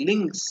various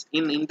links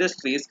in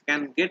industries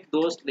can get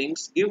those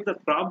links, give the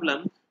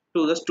problem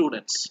to the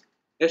students.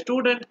 A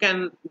student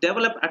can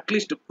develop at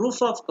least a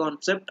proof of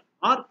concept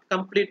or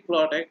complete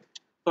product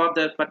for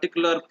the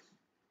particular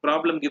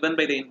problem given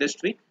by the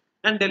industry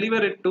and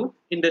deliver it to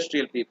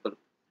industrial people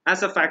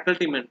as a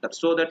faculty mentor,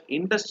 so that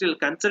industrial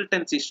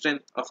consultancy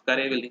strength of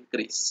career will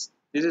increase.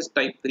 This is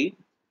type 3.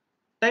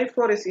 Type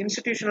 4 is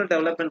institutional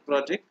development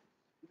project.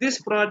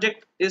 This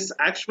project is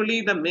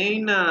actually the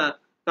main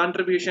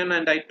contribution,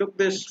 and I took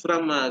this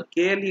from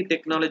KLE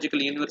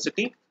Technological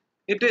University.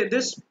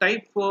 This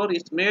type 4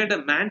 is made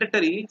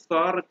mandatory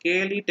for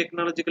KLE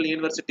Technological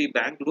University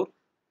Bangalore.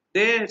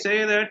 They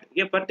say that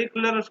a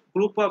particular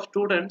group of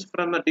students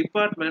from a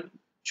department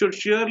should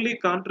surely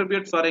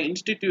contribute for an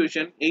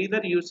institution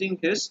either using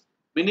his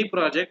mini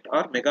project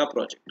or mega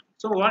project.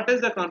 So what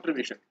is the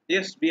contribution?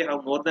 Yes, we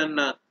have more than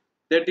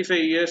 35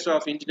 years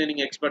of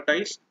engineering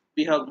expertise.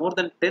 We have more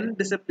than 10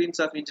 disciplines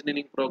of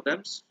engineering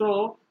programs.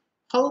 So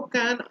how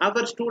can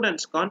our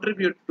students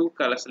contribute to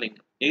Kalasling?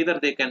 Either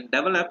they can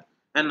develop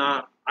an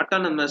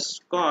autonomous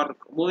car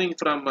moving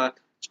from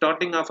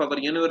starting off our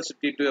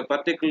university to a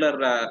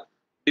particular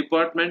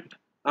department,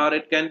 or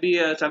it can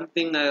be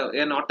something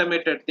an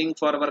automated thing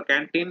for our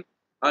canteen,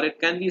 or it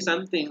can be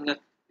something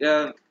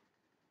yeah,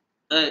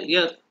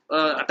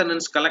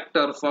 attendance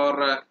collector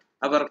for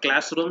our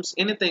classrooms,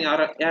 anything,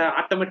 or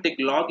automatic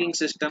logging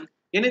system,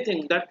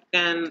 anything that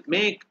can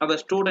make our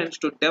students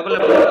to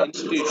develop an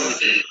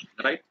institution,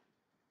 right?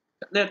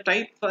 The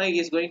type 5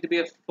 is going to be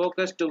a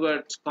focus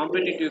towards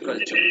competitive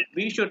culture.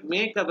 We should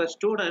make our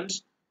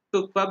students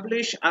to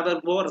publish our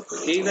work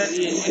either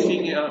in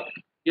using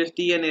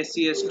STN,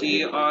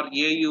 SCST or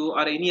AU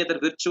or any other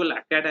virtual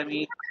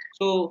academy.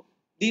 So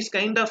these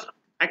kind of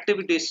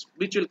activities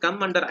which will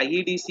come under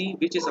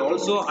IEDC, which is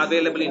also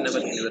available in our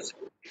university.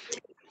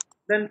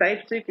 Then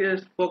type 6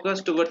 is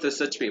focused towards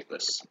research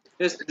papers.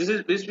 Yes,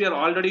 this we are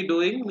already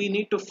doing. We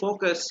need to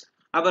focus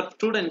our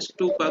students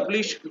to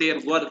publish their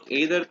work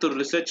either through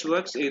research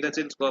works, either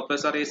in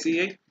Scopus or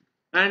ACA.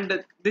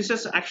 And this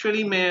is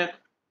actually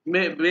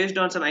based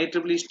on some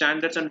IEEE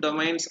standards and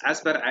domains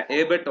as per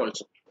ABET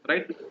also,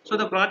 right? So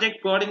the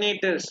project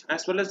coordinators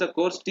as well as the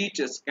course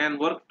teachers can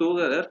work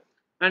together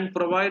and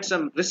provide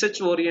some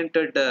research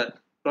oriented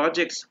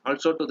projects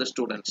also to the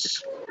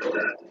students.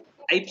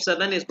 Type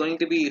 7 is going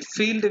to be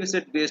field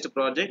visit based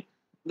project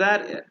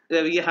where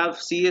we have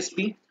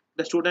CSP.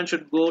 The student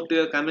should go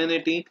to a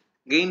community,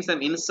 gain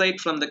some insight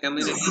from the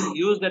community,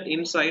 use that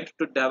insight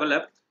to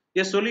develop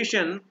a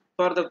solution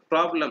for the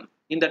problem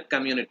in that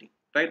community,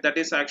 right? That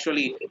is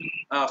actually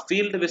a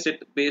field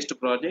visit based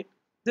project.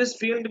 This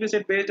field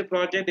visit based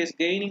project is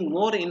gaining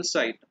more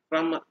insight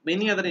from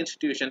many other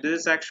institutions.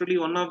 This is actually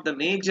one of the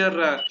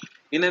major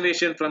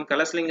innovation from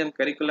Kalaslingam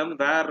curriculum,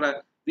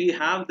 where we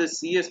have the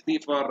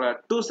CSP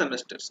for 2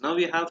 semesters. Now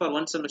we have for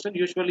 1 semester.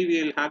 Usually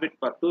we will have it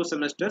for 2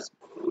 semesters.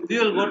 We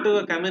will go to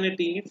a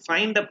community,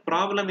 find a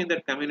problem in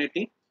that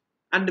community,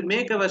 and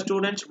make our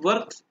students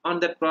work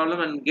on that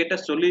problem and get a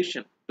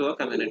solution to a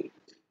community.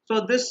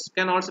 So this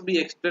can also be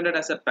extended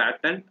as a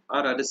patent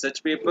or a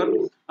research paper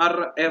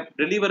or a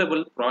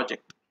deliverable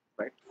project,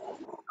 right?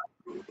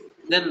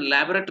 Then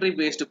laboratory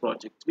based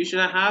projects, we should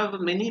have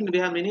many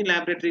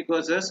laboratory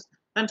courses,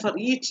 and for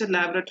each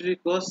laboratory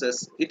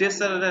courses it is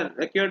a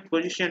required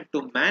position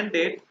to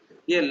mandate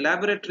a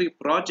laboratory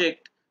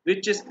project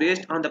which is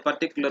based on the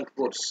particular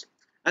course.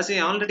 As I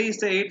already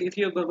said, if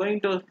you are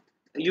going to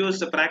use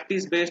the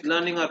practice based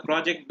learning or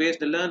project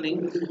based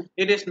learning,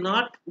 it is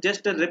not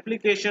just a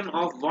replication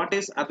of what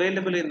is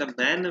available in the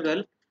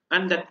manual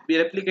and that be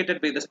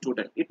replicated by the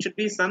student. It should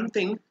be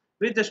something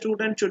which the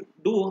student should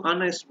do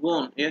on his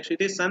own. Yes,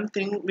 it is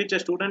something which a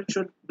student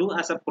should do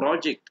as a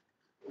project.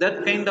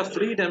 That kind of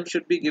freedom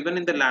should be given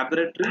in the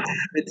laboratory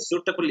with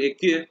suitable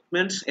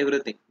equipments,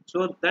 everything.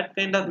 So that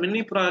kind of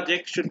mini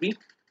project should be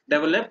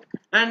developed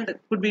and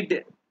could be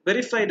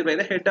verified by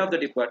the head of the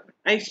department.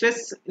 I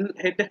stress in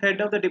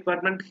head of the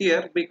department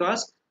here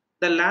because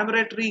the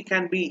laboratory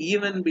can be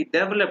even be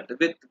developed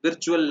with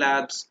virtual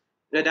labs.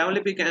 The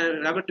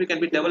laboratory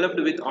can be developed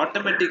with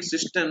automatic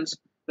systems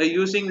by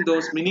using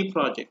those mini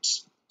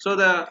projects. So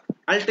the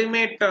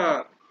ultimate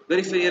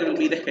verifier will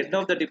be the head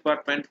of the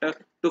department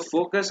to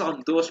focus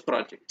on those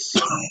projects.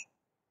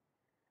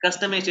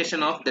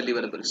 Customization of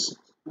deliverables.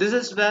 This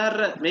is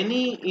where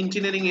many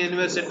engineering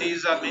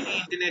universities or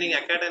many engineering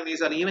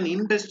academies or even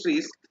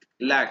industries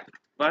lack.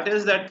 What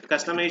is that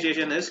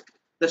customization is?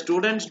 The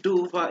students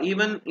do for,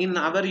 even in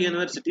our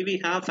university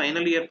we have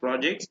final year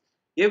projects.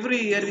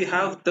 Every year we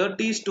have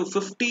 30 to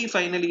 50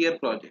 final year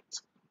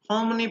projects.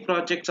 How many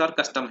projects are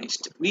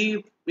customized?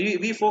 We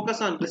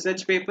focus on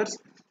research papers,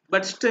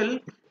 but still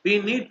we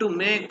need to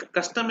make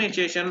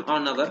customization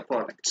on our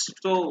products.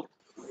 So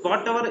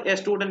whatever a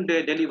student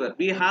deliver,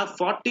 we have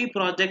 40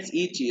 projects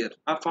each year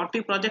or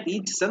 40 projects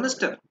each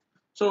semester.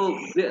 So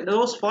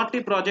those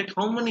 40 projects,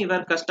 how many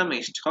were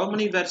customized, how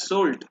many were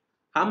sold,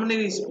 how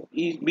many is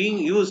being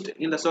used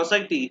in the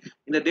society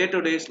in the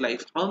day-to-day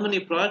life, how many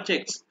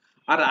projects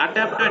are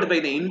adapted by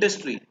the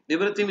industry,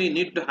 everything we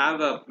need to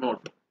have a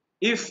note.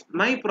 If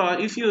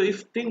you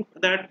if think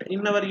that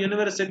in our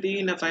university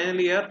in a final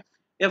year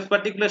a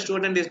particular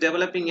student is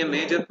developing a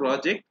major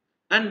project,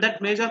 and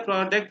that major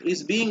product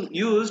is being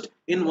used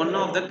in one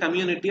of the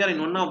community or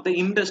in one of the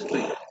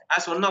industry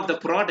as one of the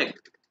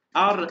product,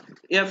 or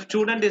if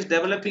student is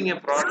developing a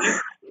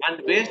project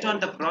and based on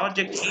the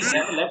project he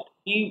developed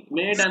he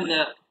made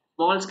an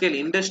small scale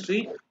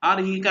industry, or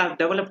he have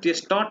developed a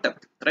startup,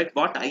 right?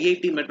 What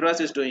IIT Madras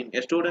is doing,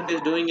 a student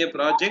is doing a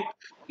project,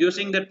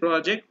 using that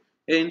project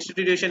an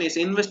institution is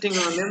investing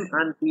on him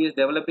and he is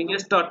developing a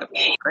startup,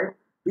 right?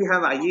 We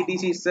have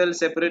IETC cell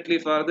separately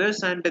for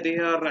this, and they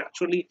are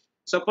actually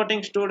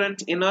supporting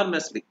students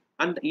enormously.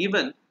 And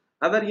even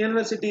our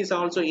university is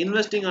also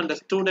investing on the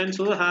students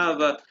who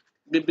have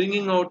been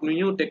bringing out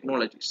new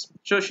technologies.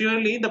 So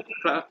surely the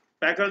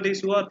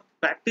faculties who are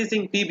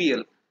practicing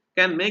PBL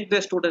can make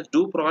the students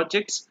do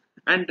projects,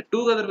 and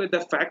together with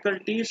the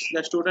faculties,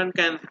 the student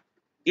can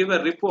give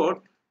a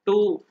report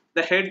to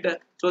the head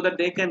so that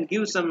they can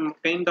give some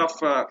kind of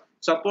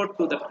support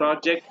to the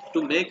project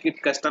to make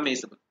it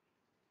customizable.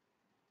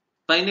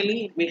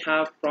 Finally, we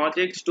have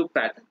projects to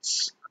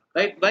patents.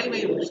 Right? Why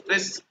we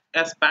stress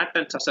as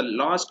patents as a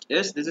lost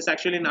is this is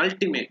actually an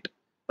ultimate.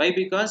 Why?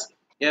 Because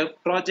a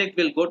project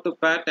will go to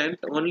patent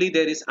only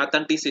there is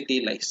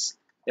authenticity lies.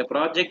 A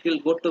project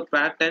will go to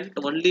patent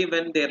only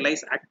when there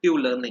lies active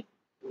learning.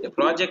 A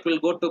project will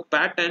go to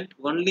patent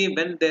only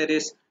when there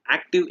is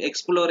active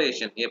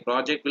exploration. A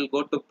project will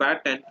go to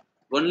patent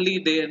only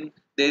then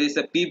there is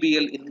a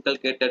PBL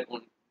inculcated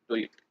onto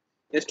it.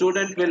 A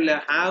student will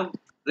have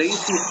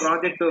raised his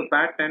project to a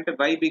patent.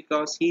 Why?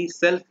 Because he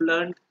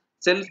self-learned,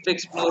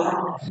 self-explored,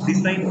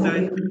 design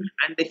time,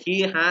 and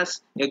he has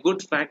a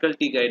good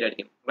faculty guided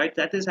him. Right?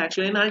 That is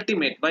actually an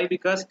ultimate. Why?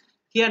 Because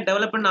he had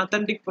developed an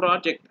authentic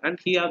project and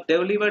he have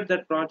delivered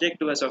that project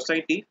to a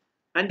society,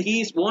 and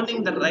he is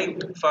owning the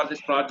right for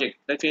this project.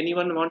 If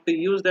anyone want to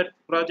use that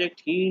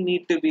project, he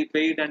need to be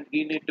paid and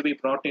he need to be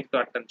brought into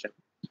attention.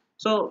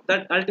 So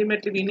that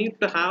ultimately we need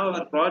to have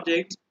our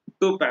projects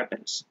to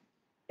patents,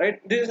 right?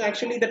 This is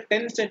actually the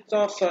 10 sets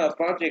of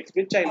projects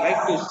which I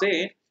like to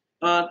say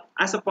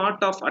as a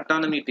part of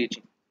autonomy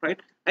teaching, right?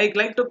 I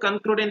like to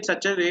conclude in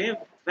such a way,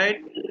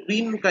 right?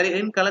 In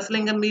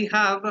Kalaslingam we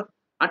have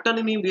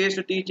autonomy based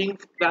teaching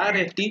where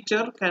a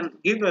teacher can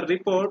give a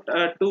report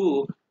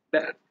to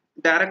the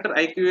director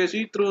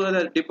IQAC through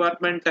the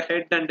department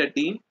head and the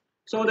dean,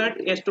 so that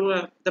yes,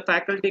 to, the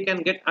faculty can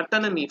get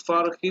autonomy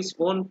for his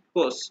own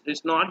course.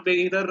 It's not be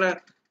either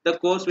the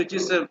course which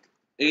is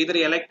either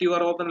elective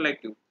or open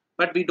elective,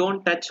 but we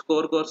don't touch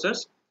core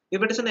courses.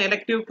 If it is an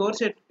elective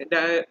course,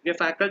 a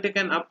faculty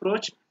can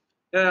approach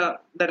the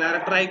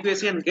director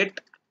IQAC and get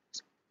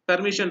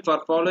permission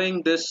for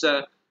following this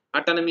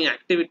autonomy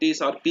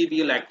activities or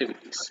PBL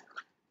activities.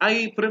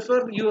 I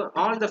prefer you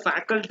all the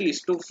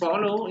faculties to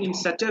follow in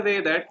such a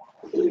way that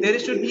there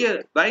should be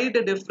a wide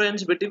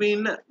difference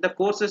between the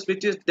courses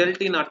which is dealt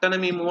in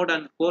autonomy mode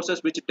and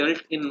courses which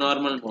dealt in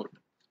normal mode.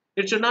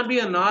 It should not be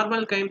a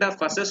normal kind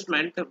of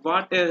assessment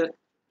what a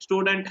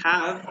student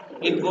have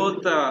in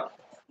both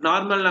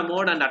normal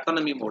mode and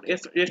autonomy mode.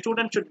 If a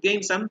student should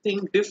gain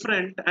something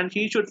different and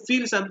he should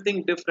feel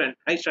something different,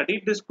 I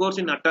studied this course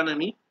in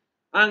autonomy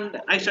and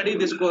I studied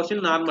this course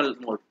in normal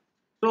mode.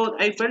 So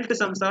I felt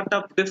some sort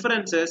of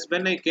differences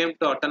when I came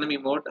to autonomy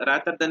mode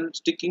rather than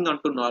sticking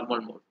onto normal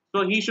mode.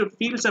 So he should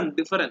feel some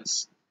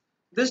difference.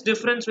 This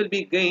difference will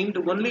be gained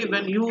only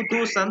when you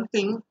do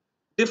something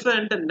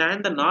different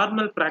than the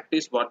normal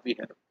practice what we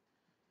have.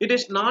 It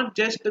is not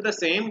just the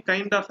same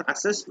kind of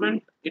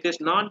assessment, it is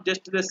not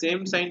just the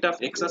same kind of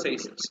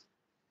exercises.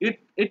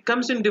 It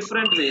comes in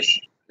different ways.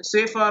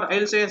 Say for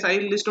I'll say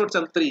I'll list out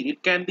some three.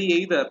 It can be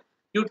either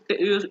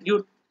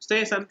you say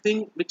something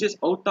which is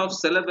out of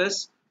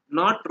syllabus,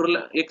 not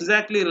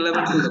exactly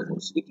relevant to the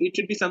course. It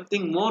should be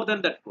something more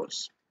than that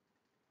course.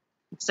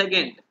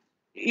 Second,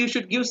 you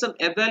should give some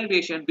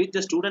evaluation which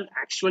the student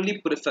actually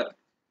prefer.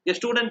 A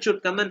student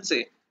should come and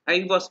say,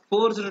 I was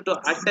forced to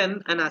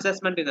attend an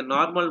assessment in the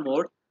normal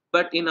mode,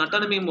 but in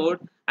autonomy mode,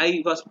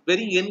 I was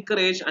very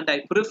encouraged and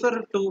I prefer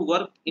to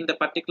work in the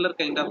particular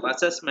kind of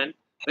assessment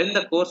when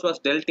the course was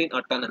dealt in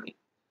autonomy.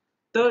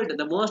 Third,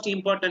 the most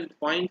important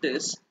point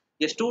is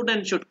a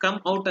student should come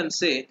out and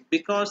say,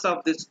 because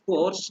of this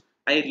course,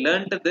 I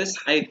learned this,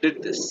 I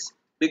did this.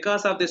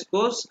 Because of this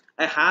course,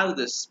 I have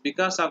this.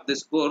 Because of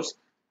this course,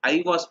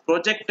 I was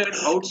projected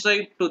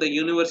outside to the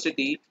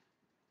university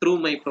through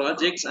my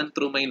projects and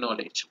through my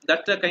knowledge.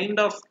 That's the kind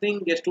of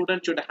thing a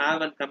student should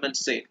have and come and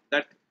say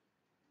that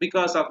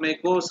because of my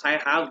course I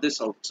have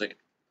this outside,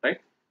 right?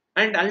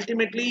 And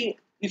ultimately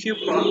if you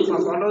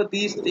follow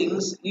these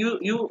things,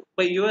 you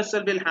by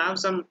yourself will have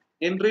some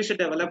enriched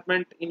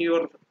development in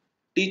your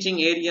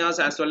teaching areas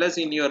as well as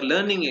in your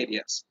learning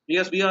areas,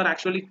 because we are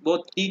actually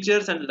both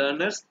teachers and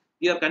learners.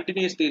 We are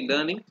continuously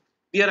learning.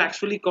 We are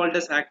actually called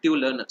as active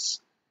learners.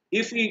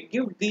 If we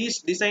give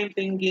these design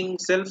thinking,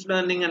 self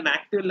learning and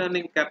active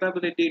learning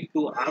capability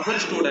to our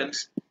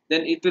students,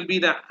 then it will be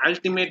the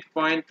ultimate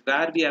point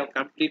where we have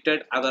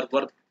completed our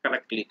work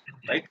correctly,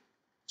 right?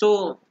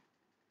 So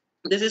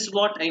this is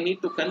what I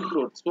need to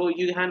conclude. So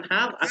you can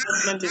have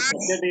assessment in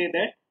such a way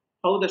that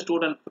how the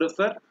student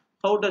prefer,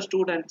 how the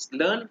students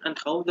learn, and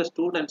how the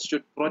students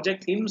should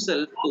project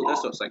himself to the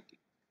society,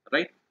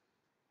 right?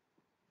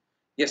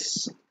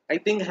 Yes, I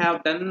think I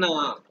have done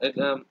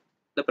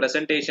the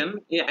presentation.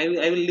 Yeah, I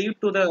will leave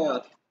to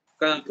the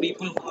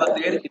people who are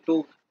there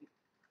to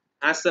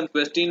ask some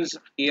questions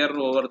here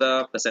over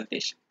the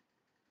presentation.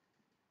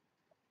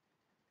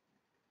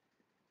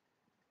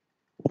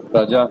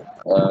 Raja,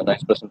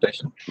 nice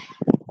presentation.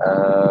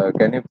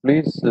 Can you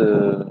please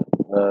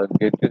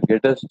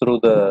get us through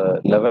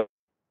the 11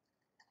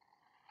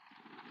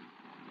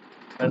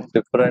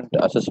 different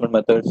assessment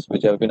methods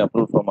which have been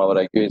approved from our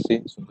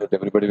IQAC so that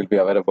everybody will be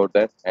aware about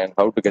that and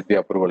how to get the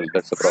approval?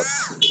 That's the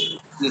process.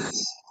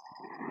 Yes.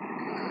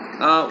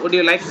 Would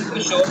you like me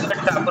to show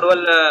that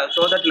approval,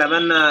 show that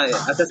 11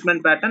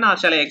 assessment pattern, or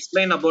shall I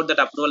explain about that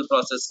approval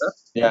process, sir?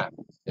 Yeah,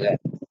 yeah.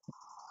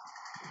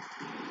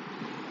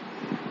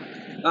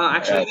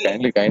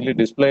 Actually, Kindly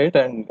display it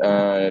and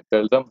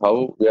tell them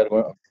how we are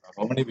going,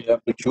 how many we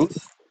have to choose,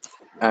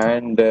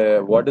 and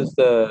what is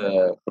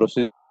the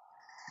procedure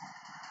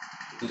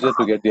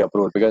to get the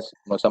approval, because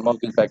some of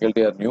the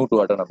faculty are new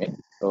to autonomy,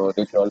 so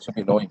they should also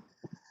be knowing.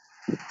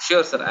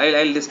 sure, sir.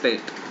 I'll display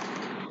it.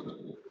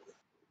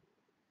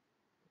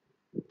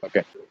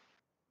 Okay.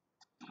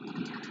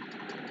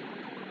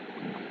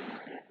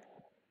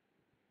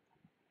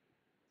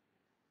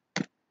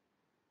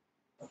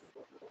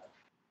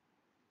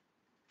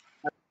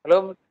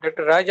 Hello,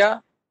 Dr.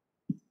 Raja.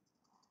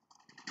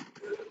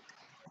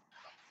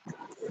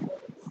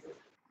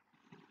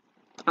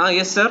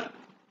 Yes, sir.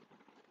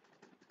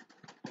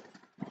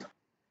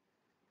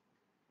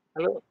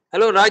 Hello,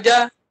 hello,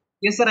 Raja.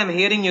 Yes, sir. I'm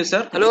hearing you,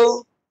 sir.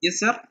 Hello, Yes,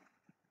 sir.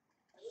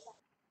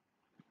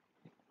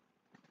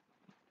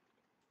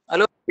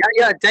 hello.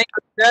 Yeah. Thank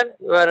you, sir.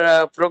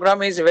 Your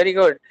program is very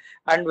good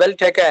and well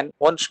taken.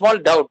 One small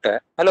doubt.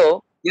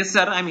 Hello. Yes,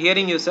 sir. I'm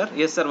hearing you, sir.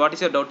 Yes, sir. What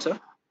is your doubt, sir?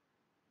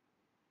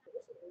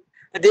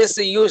 This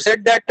you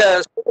said that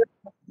students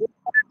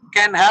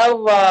can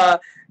have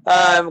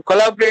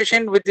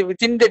collaboration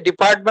within the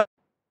department,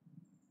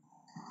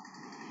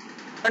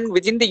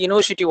 within the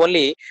university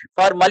only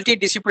for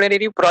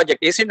multidisciplinary project,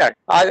 isn't it?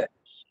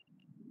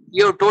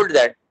 You told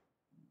that.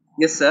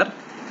 Yes, sir.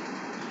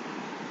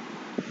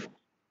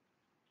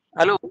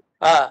 Hello.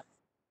 Uh,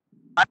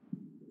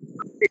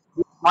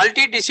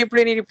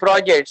 multidisciplinary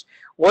projects.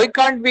 Why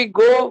can't we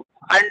go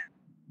and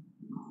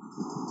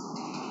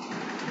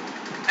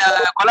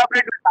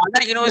collaborate with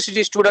other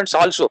university students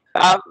also?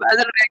 I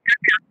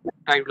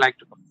would like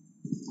to know.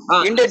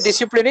 Yes.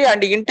 Interdisciplinary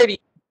and inter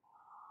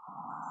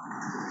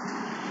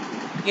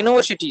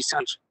universities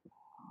also.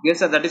 Yes,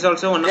 sir. That is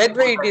also one of That the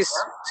way, it is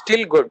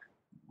still good.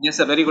 yes,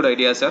 a very good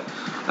idea, sir.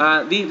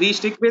 We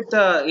stick with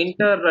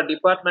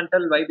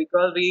interdepartmental. Why?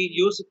 Because we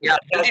use Yeah,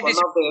 that as one of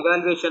the multidisciplinary.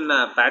 evaluation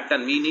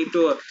pattern. We need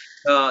to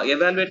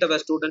evaluate our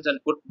students and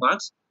put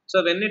marks.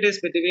 So when it is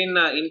between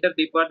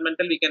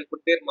interdepartmental, we can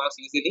put their marks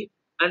easily.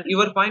 And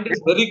your point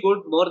is very good.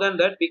 More than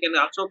that, we can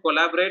also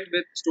collaborate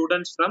with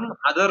students from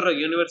other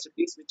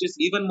universities, which is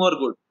even more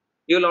good.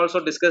 We will also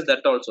discuss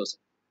that also, sir.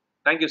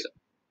 Thank you, sir.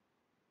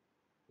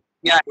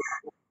 Yeah,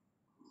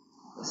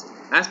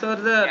 As per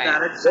the yeah, yeah.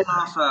 direction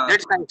of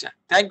That's nice, sir.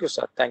 Thank you,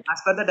 sir. Thank you.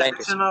 as per the Thank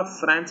you, sir. direction of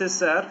Francis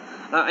sir,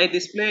 I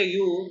display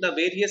you the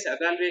various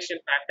evaluation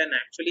pattern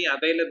actually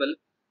available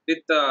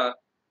with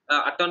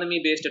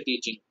autonomy based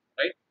teaching.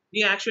 Right?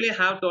 We actually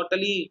have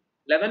totally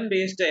 11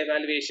 based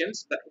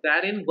evaluations,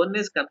 wherein one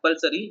is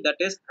compulsory, that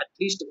is at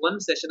least one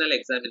sessional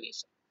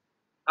examination.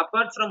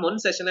 Apart from one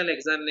sessional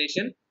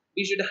examination,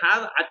 we should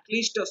have at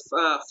least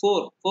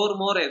four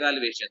more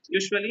evaluations.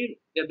 Usually,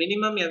 the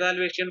minimum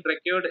evaluation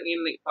required in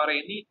for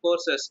any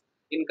courses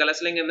in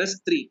Kalaslingam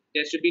is three.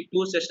 There should be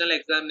two sessional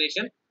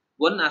examination,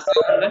 one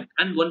assignment,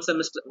 and one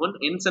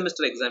in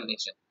semester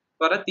examination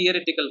for a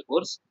theoretical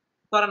course.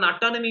 For an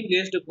autonomy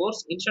based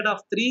course, instead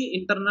of three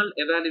internal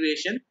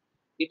evaluation,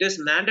 it is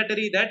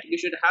mandatory that you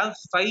should have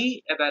five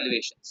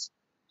evaluations.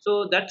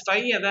 So that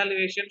five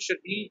evaluation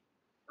should be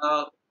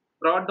uh,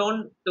 brought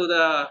down to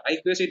the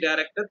IQAC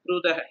director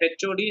through the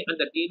HOD and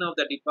the dean of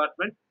the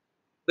department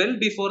well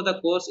before the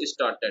course is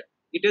started.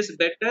 It is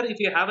better if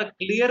you have a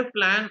clear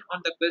plan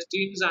on the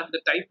questions and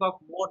the type of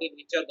mode in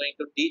which you are going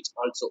to teach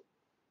also,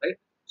 right?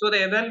 So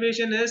the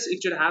evaluation is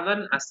it should have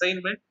an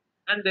assignment,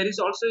 and there is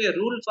also a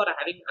rule for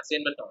having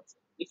assignment also.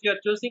 If you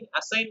are choosing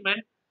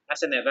assignment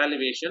as an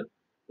evaluation,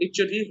 it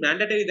should be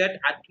mandatory that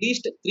at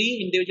least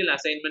three individual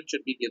assignments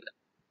should be given,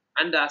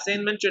 and the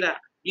assignment should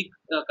be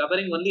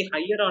covering only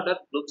higher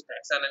order Bloom's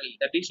taxonomy.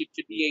 That is, it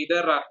should be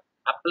either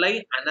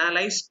apply,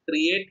 analyze,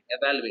 create,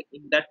 evaluate.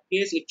 In that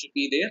case, it should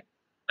be there,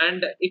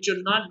 and it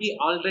should not be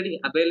already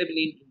available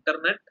in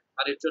internet,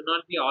 or it should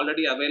not be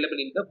already available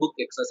in the book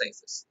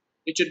exercises.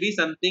 It should be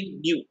something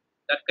new.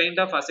 That kind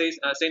of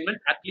assignment,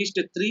 at least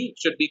three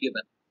should be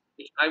given.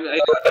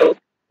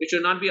 It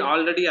should not be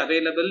already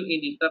available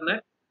in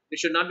internet. It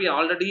should not be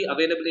already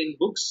available in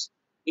books.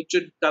 It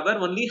should cover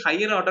only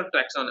higher order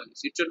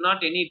taxonomies. It should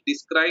not any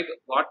describe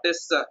what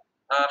is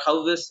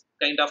how this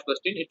kind of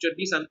question. It should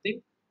be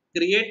something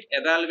create,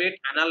 evaluate,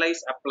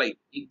 analyze, apply.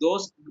 In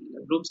those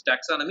Bloom's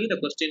taxonomy, the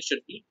question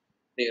should be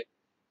there.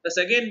 The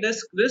second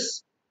is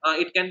quiz.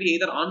 It can be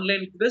either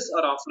online quiz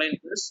or offline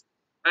quiz,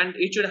 and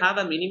it should have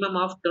a minimum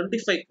of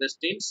 25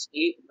 questions,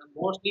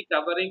 mostly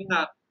covering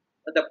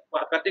the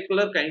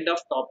particular kind of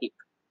topic,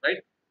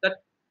 right? That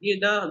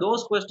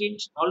those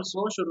questions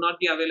also should not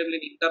be available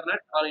in internet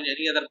or in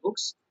any other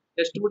books.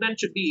 A student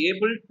should be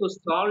able to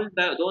solve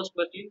those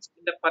questions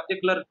in the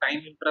particular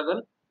time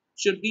interval,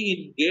 should be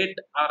in GATE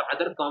or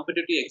other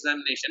competitive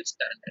examination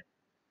standard.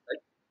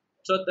 Right?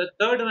 So the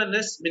third one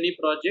is mini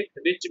project,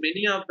 which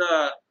many of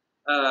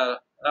the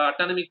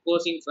autonomic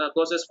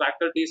courses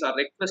faculties are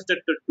requested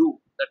to do.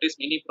 That is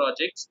mini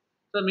projects.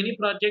 So mini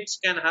projects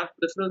can have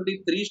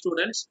preferably three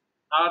students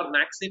or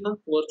maximum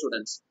four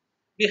students.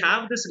 We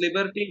have this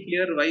liberty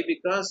here. Why?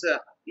 Because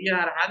we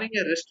are having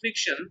a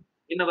restriction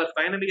in our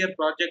final year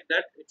project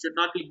that it should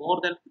not be more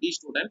than three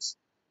students.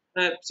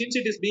 Since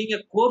it is being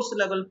a course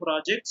level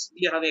projects,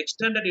 we have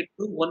extended it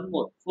to one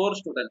more, four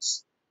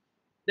students.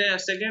 The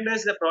second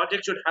is the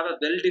project should have a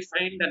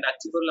well-defined and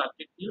achievable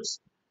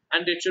objectives,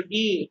 and it should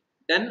be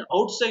done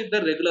outside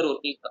the regular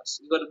working hours.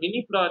 Your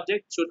mini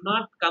project should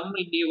not come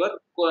in your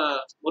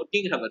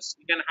working hours.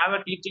 You can have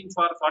a teaching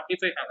for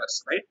 45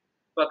 hours, right,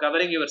 for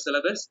covering your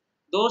syllabus.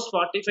 Those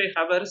 45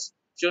 hours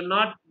should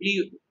not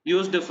be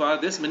used for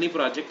this mini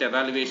project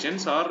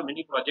evaluations or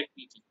mini project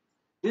teaching.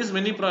 This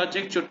mini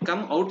project should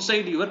come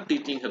outside your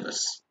teaching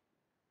hours.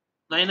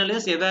 Finally,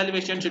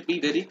 evaluation should be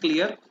very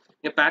clear.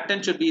 A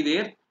pattern should be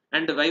there,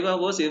 and Viva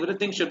was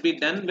everything should be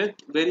done with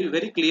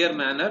very clear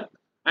manner.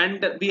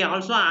 And we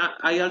also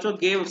I also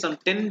gave some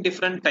 10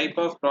 different type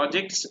of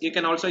projects. You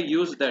can also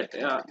use that.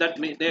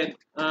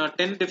 That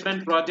 10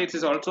 different projects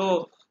is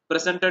also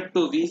presented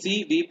to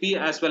VC, VP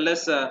as well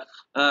as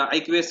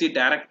IQAC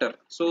director.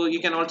 So you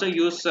can also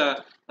use.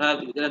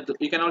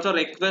 You can also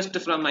request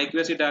from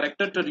IQAC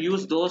director to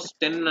use those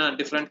 10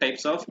 different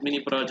types of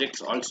mini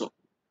projects also.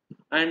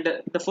 And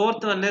the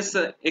fourth one is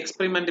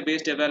experiment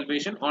based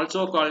evaluation,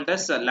 also called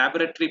as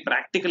laboratory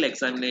practical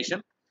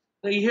examination.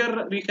 So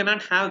here we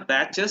cannot have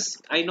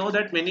batches. I know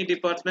that many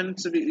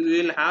departments we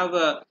will have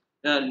a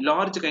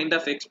large kind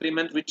of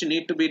experiment which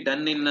need to be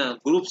done in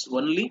groups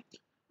only,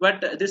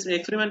 but this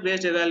experiment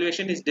based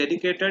evaluation is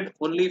dedicated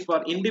only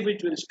for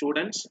individual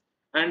students,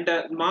 and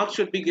marks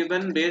should be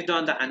given based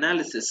on the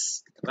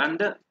analysis and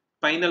the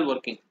final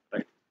working,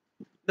 right?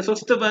 The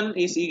fifth one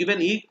is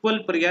given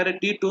equal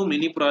priority to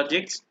mini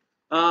projects.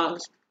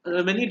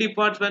 Many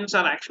departments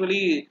are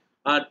actually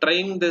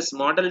trying this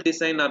model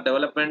design or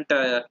development.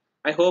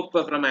 I hope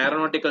from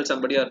aeronautical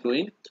somebody are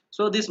doing.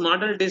 So this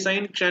model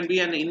design can be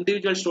an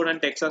individual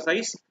student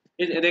exercise.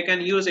 They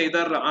can use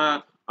either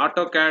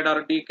AutoCAD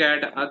or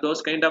DCAD,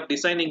 those kind of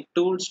designing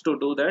tools to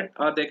do that,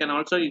 or they can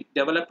also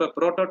develop a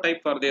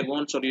prototype for their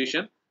own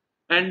solution.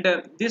 And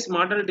this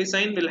model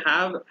design will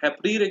have a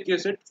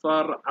prerequisite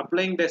for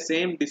applying the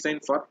same design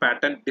for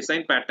patent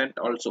design patent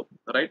also,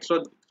 right?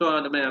 So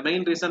the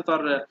main reason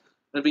for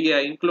we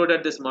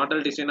included this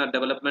model design or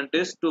development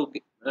is to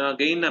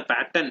gain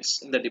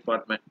patents in the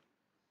department.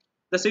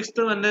 The sixth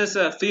one is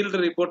field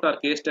report or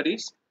case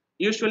studies.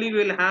 Usually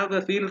we will have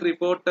a field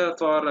report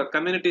for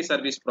community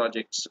service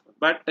projects,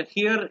 but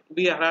here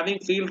we are having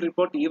field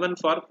report even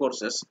for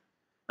courses.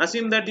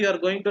 Assume that you are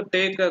going to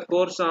take a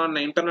course on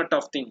Internet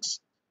of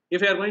Things.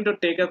 If you are going to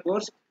take a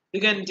course,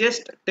 you can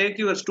just take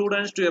your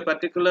students to a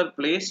particular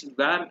place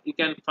where you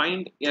can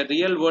find a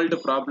real world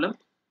problem.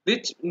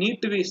 which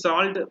need to be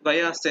solved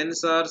via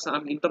sensors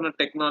and internet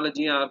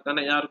technology or,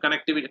 or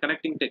connectivity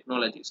connecting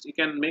technologies. You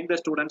can make the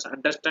students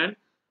understand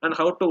and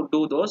how to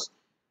do those.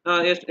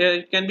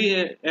 It can be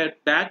a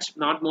batch,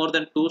 not more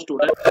than 2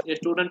 students. A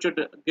student should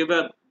give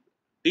a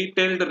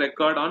detailed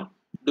record on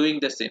doing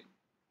the same.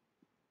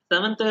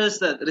 Seventh is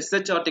the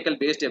research article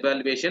based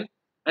evaluation.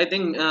 I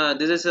think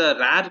this is a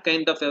rare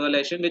kind of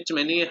evaluation which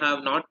many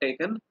have not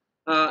taken.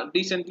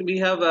 Recently,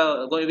 we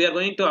are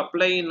going to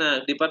apply in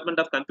Department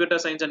of Computer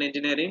Science and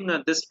Engineering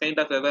this kind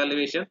of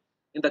evaluation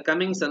in the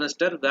coming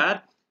semester,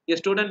 where a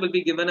student will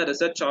be given a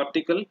research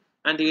article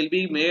and he will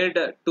be made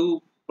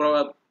to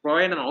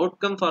provide an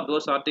outcome for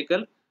those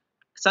article.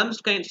 Some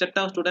kind set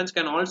of students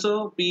can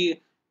also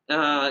be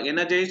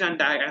energized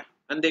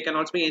and they can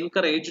also be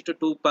encouraged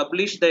to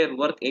publish their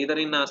work either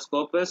in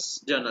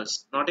Scopus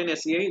journals, not in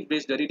SEI. It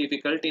is very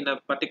difficult in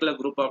a particular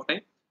group of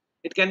time.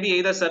 It can be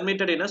either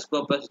submitted in a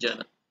Scopus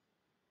journal.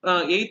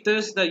 Eighth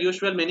is the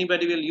usual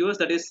anybody will use,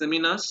 that is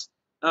seminars.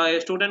 A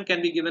student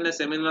can be given a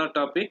seminar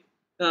topic.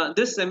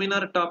 This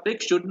seminar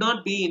topic should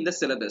not be in the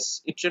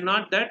syllabus. It should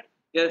not that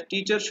a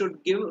teacher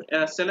should give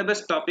a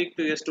syllabus topic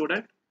to a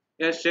student.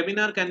 A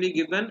seminar can be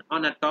given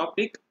on a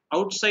topic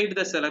outside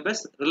the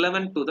syllabus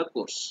relevant to the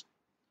course.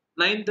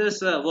 Ninth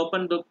is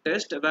open book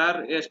test,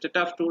 where a set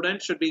of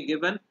students should be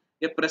given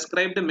a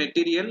prescribed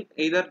material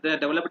either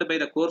developed by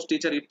the course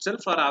teacher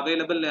itself or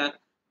available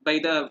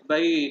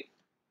by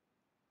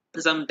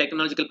some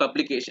technological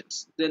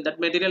publications. Then that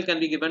material can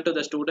be given to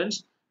the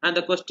students, and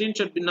the question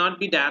should not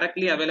be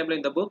directly available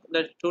in the book.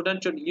 The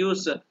student should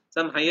use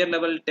some higher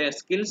level test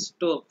skills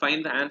to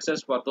find the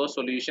answers for those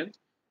solutions.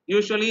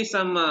 Usually,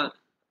 some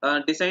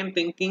design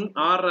thinking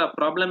or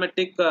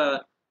problematic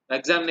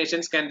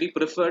examinations can be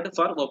preferred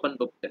for open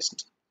book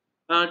test.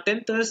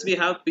 10th is we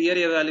have peer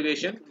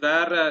evaluation,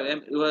 where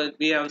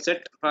we have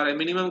set for a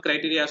minimum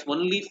criteria as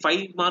only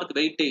 5 mark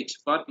weightage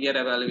for peer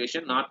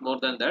evaluation, not more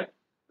than that,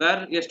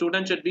 where a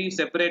student should be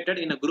separated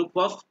in a group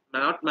of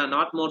not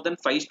more than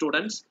 5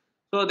 students.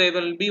 So they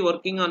will be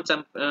working on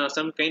some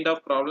kind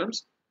of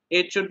problems.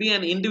 It should be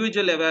an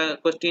individual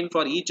question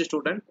for each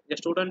student. A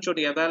student should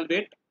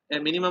evaluate a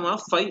minimum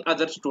of 5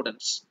 other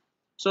students.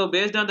 So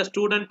based on the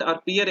student or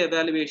peer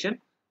evaluation,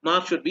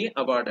 marks should be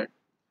awarded.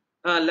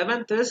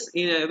 11th is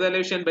in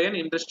evaluation by an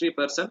industry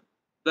person,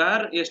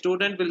 where a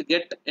student will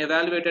get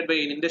evaluated by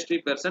an industry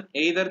person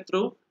either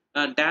through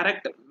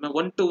direct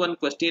one-to-one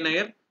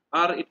questionnaire,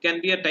 or it can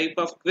be a type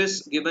of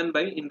quiz given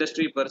by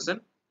industry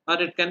person,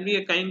 or it can be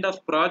a kind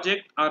of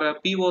project or a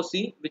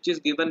POC which is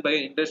given by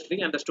industry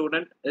and the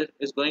student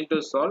is going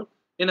to solve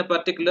in a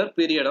particular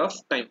period of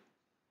time.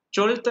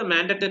 12th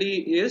mandatory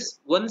is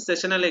one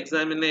sessional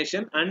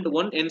examination and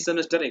one end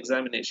semester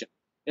examination.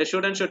 A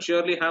student should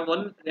surely have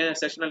one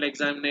sessional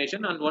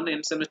examination and one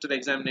end semester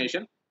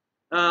examination.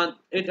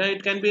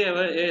 It can be a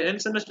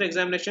end semester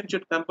examination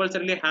should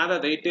compulsorily have a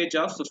weightage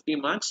of 50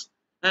 marks.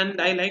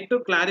 And I like to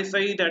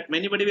clarify that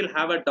anybody will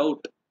have a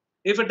doubt.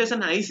 If it is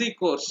an IC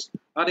course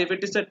or if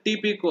it is a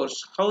TP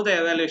course, how the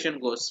evaluation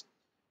goes.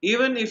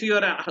 Even if you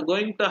are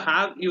going to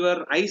have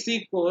your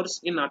IC course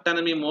in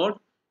autonomy mode,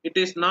 it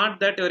is not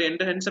that your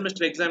end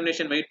semester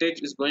examination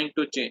weightage is going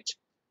to change.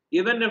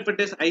 Even if it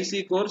is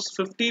IC course,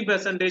 50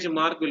 percentage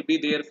mark will be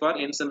there for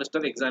end semester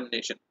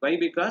examination. Why?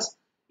 Because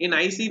in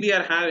IC we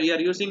are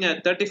using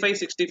a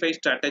 35-65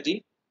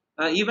 strategy.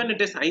 Even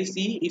it is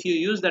IC, if you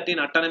use that in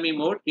autonomy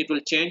mode, it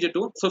will change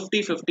to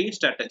 50-50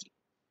 strategy.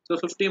 So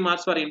 50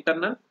 marks for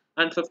internal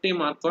and 50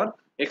 marks for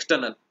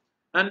external.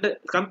 And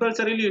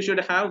compulsorily you should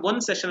have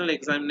one sessional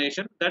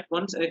examination. That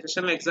one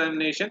sessional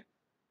examination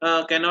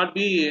cannot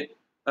be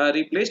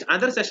replaced.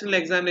 Other sessional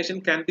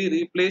examination can be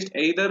replaced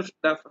either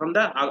from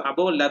the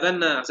above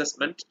 11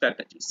 assessment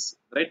strategies.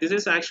 Right? This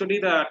is actually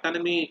the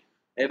autonomy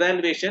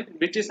evaluation,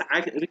 which is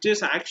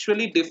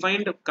actually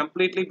defined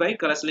completely by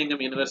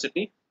Kalasalingam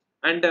University,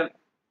 and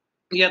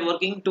we are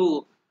working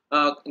to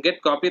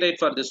get copyright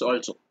for this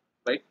also.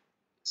 Right?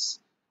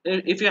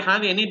 If you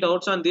have any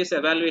doubts on this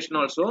evaluation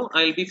also,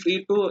 I'll be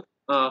free to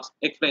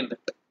explain that.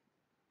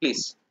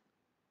 Please.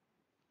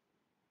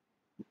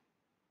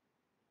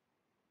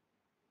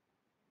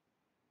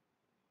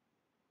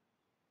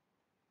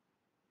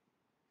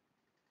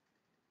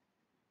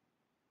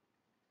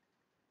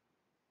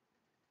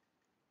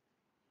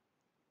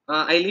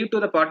 I leave to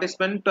the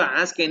participant to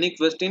ask any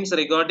questions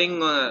regarding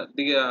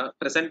the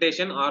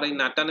presentation or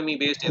in autonomy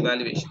based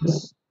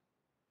evaluations.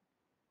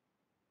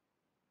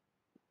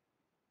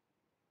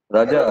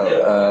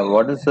 Raja,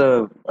 what is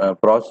the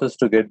process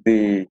to get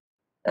the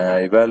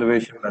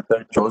evaluation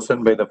method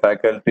chosen by the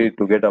faculty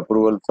to get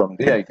approval from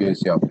the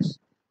IQAC office?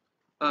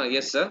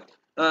 Yes, sir.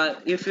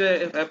 If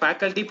a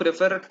faculty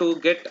prefer to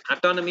get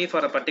autonomy for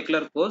a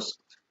particular course,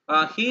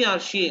 he or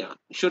she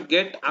should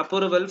get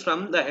approval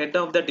from the head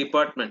of the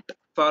department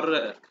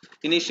for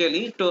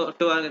initially to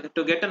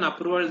get an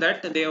approval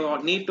that they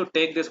need to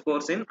take this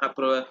course in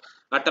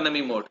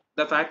autonomy mode.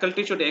 The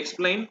faculty should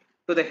explain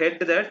to the head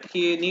that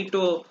he need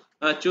to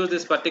choose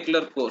this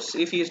particular course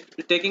if he is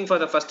taking for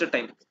the first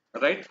time.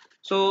 right?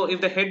 So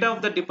if the head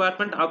of the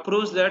department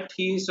approves that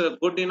he is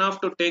good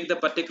enough to take the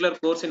particular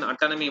course in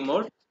autonomy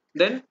mode,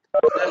 then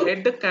the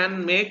head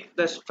can make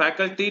the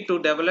faculty to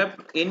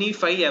develop any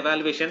 5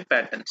 evaluation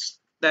patterns.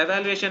 The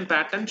evaluation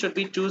pattern should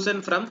be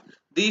chosen from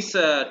these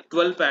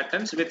 12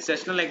 patterns with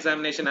sessional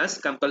examination as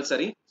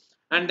compulsory,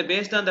 and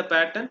based on the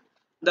pattern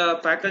the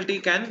faculty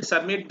can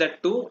submit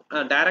that to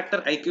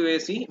director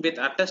IQAC with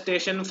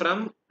attestation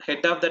from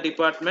head of the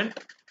department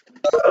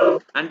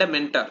and a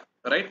mentor,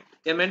 right?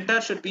 A mentor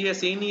should be a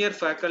senior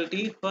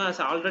faculty who has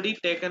already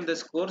taken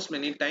this course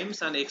many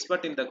times and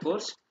expert in the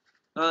course.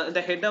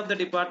 The head of the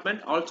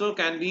department also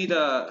can be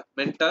the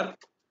mentor,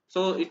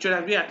 so it should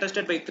have be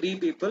attested by 3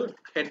 people: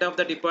 head of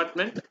the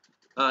department,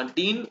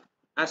 dean,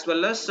 as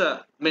well as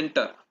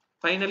mentor.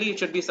 Finally it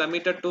should be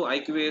submitted to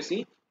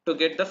IQAC to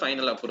get the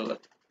final approval.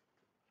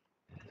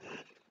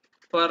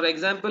 For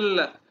example,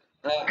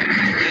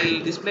 I'll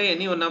display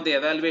any one of the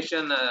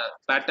evaluation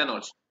pattern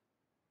also.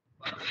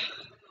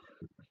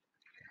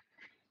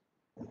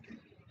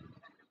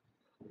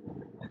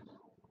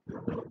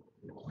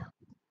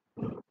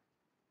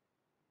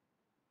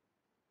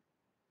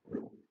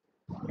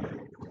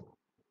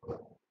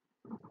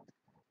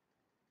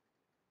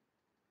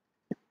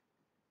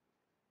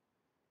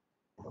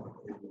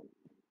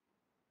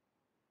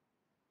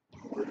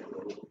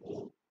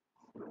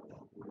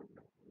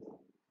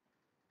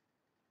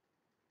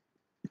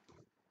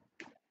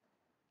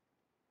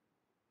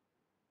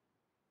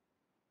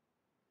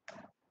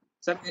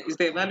 Sir, is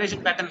the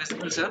evaluation pattern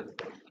visible, sir?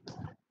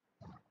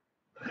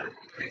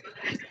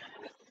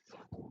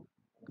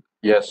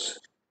 Yes.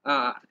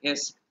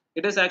 Yes,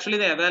 it is actually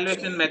the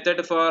evaluation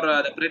method for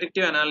the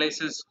predictive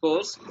analysis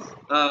course.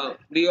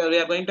 We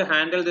are going to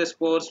handle this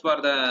course for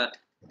the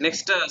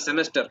next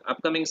semester,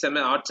 upcoming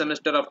art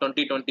semester of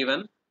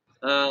 2021.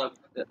 Uh,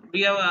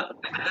 we have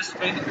this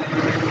kind of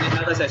evaluation. We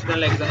have a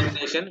sessional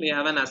examination. We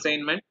have an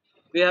assignment.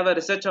 We have a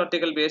research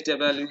article based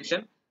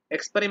evaluation,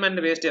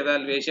 experiment based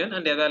evaluation,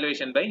 and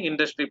evaluation by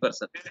industry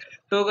person.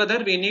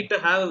 Together, we need to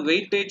have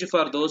weightage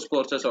for those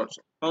courses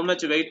also. How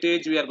much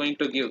weightage we are going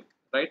to give,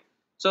 right?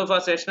 So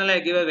for sectional, I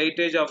give a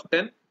weightage of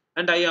 10,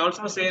 and I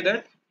also say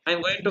that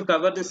I'm going to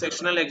cover the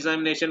sectional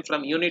examination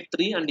from Unit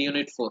 3 and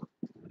Unit 4.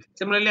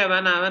 Similarly, I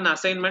have an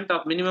assignment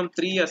of minimum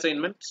 3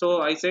 assignment.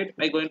 So I said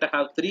I'm going to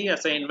have 3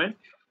 assignment,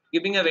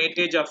 giving a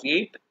weightage of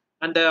 8,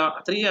 and the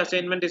 3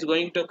 assignment is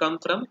going to come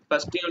from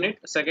first unit,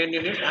 second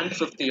unit, and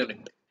fifth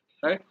unit,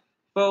 right?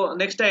 So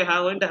next I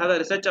going to have a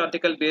research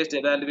article based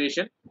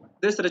evaluation.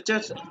 This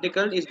research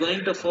article is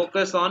going to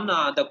focus on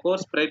the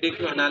course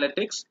predictive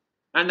analytics,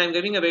 and I'm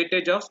giving a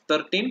weightage of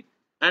 13.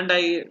 And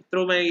I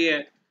through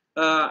my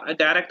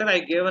director I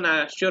gave an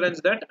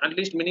assurance that at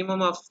least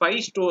minimum of 5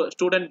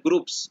 student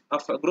groups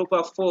of a group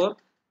of 4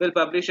 will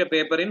publish a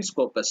paper in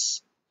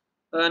Scopus.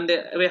 And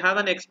we have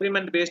an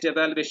experiment based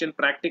evaluation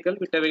practical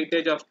with a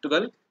weightage of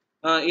 12.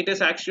 It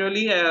is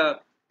actually a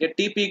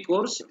TP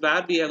course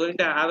where we are going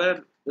to have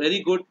a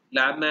very good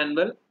lab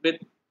manual with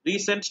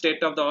recent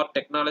state of the art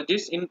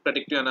technologies in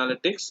predictive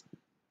analytics.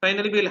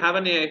 Finally, we will have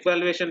an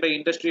evaluation by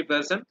industry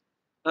person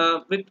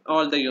with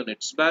all the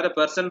units, where a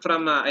person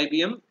from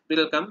IBM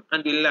will come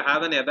and will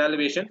have an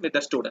evaluation with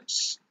the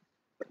students.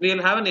 We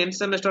will have an end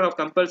semester of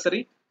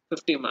compulsory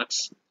 50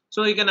 marks.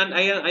 So you can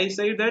I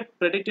say that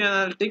predictive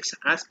analytics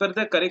as per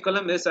the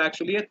curriculum is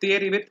actually a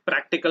theory with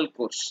practical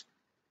course.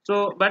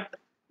 So but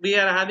we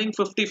are having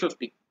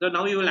 50-50. So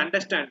now you will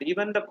understand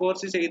even the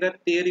course is either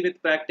theory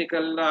with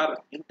practical or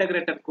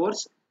integrated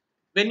course.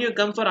 When you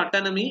come for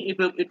autonomy,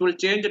 it will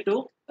change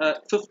to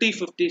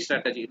 50-50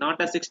 strategy,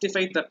 not a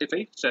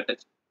 65-35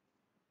 strategy.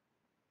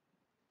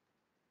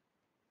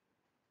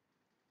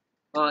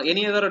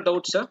 Any other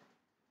doubts, sir?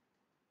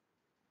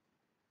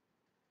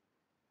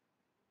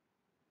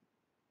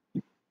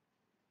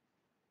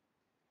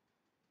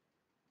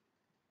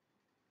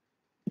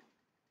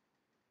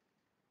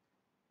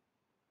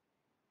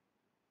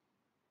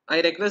 I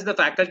request the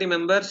faculty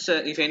members,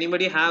 if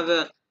anybody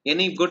have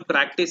any good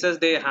practices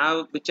they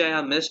have which I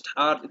have missed,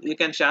 or you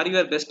can share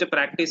your best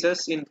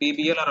practices in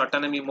PBL or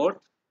autonomy mode,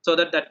 so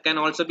that that can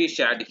also be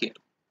shared here.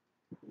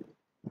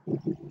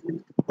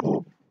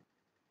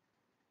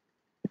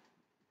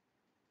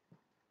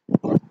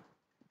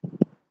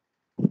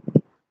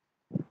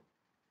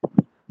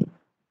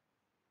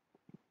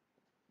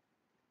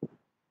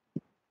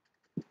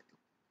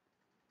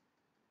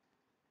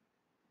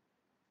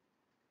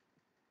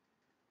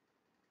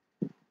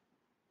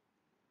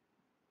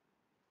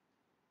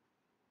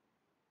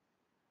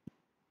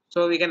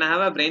 So we can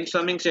have a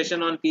brainstorming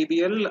session on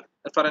PBL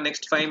for the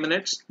next 5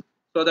 minutes,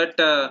 so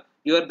that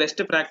your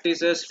best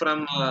practices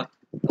from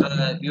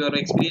your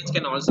experience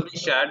can also be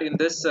shared in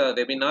this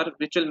webinar,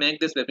 which will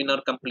make this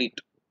webinar complete.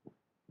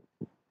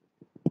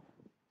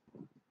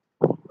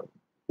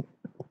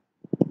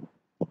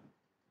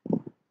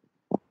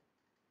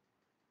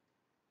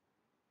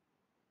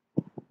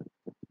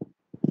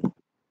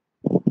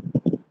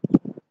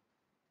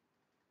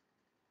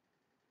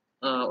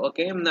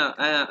 Okay,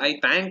 I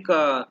thank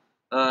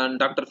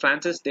Dr.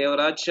 Francis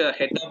Devaraj,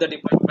 head of the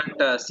department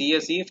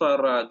CSE,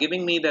 for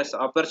giving me this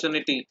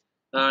opportunity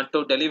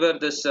to deliver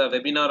this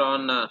webinar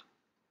on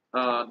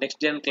next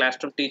gen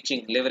classroom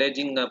teaching,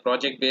 leveraging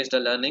project based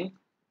learning.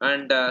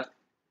 And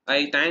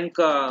I thank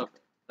our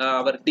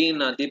Dean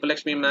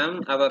Deepalakshmi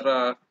ma'am,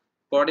 our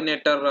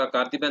coordinator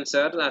Karthiban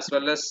sir, as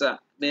well as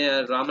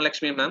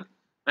Ramalakshmi ma'am,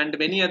 and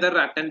many other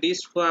attendees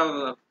who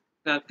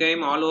have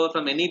came all over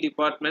from many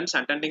departments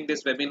attending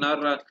this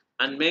webinar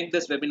and make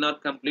this webinar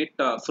complete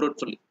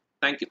fruitfully.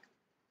 Thank you.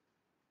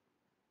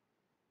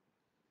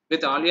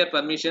 With all your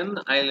permission,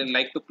 I would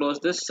like to close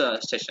this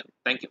session.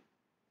 Thank you.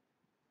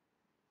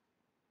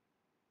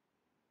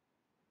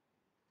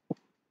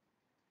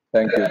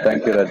 Thank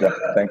you, Raja.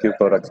 Thank you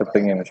for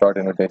accepting a short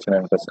invitation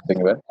and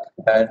presenting well.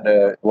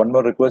 And one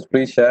more request: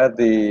 please share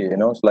the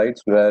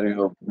slides where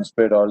you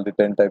displayed all the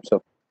 10 types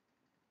of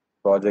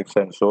projects,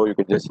 and so you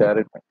can just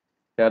share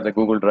the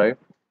Google Drive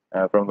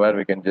from where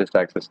we can just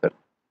access that.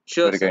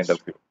 Sure, Very sir. kind of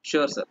you.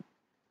 Sure, sir.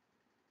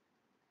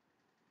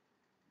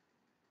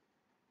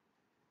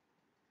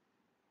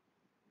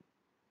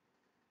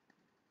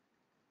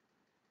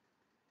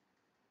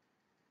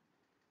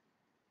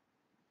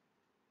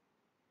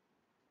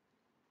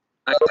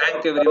 I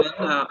thank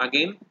everyone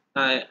again.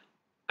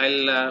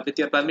 I'll, with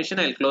your permission,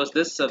 I'll close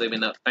this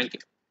webinar. Thank you.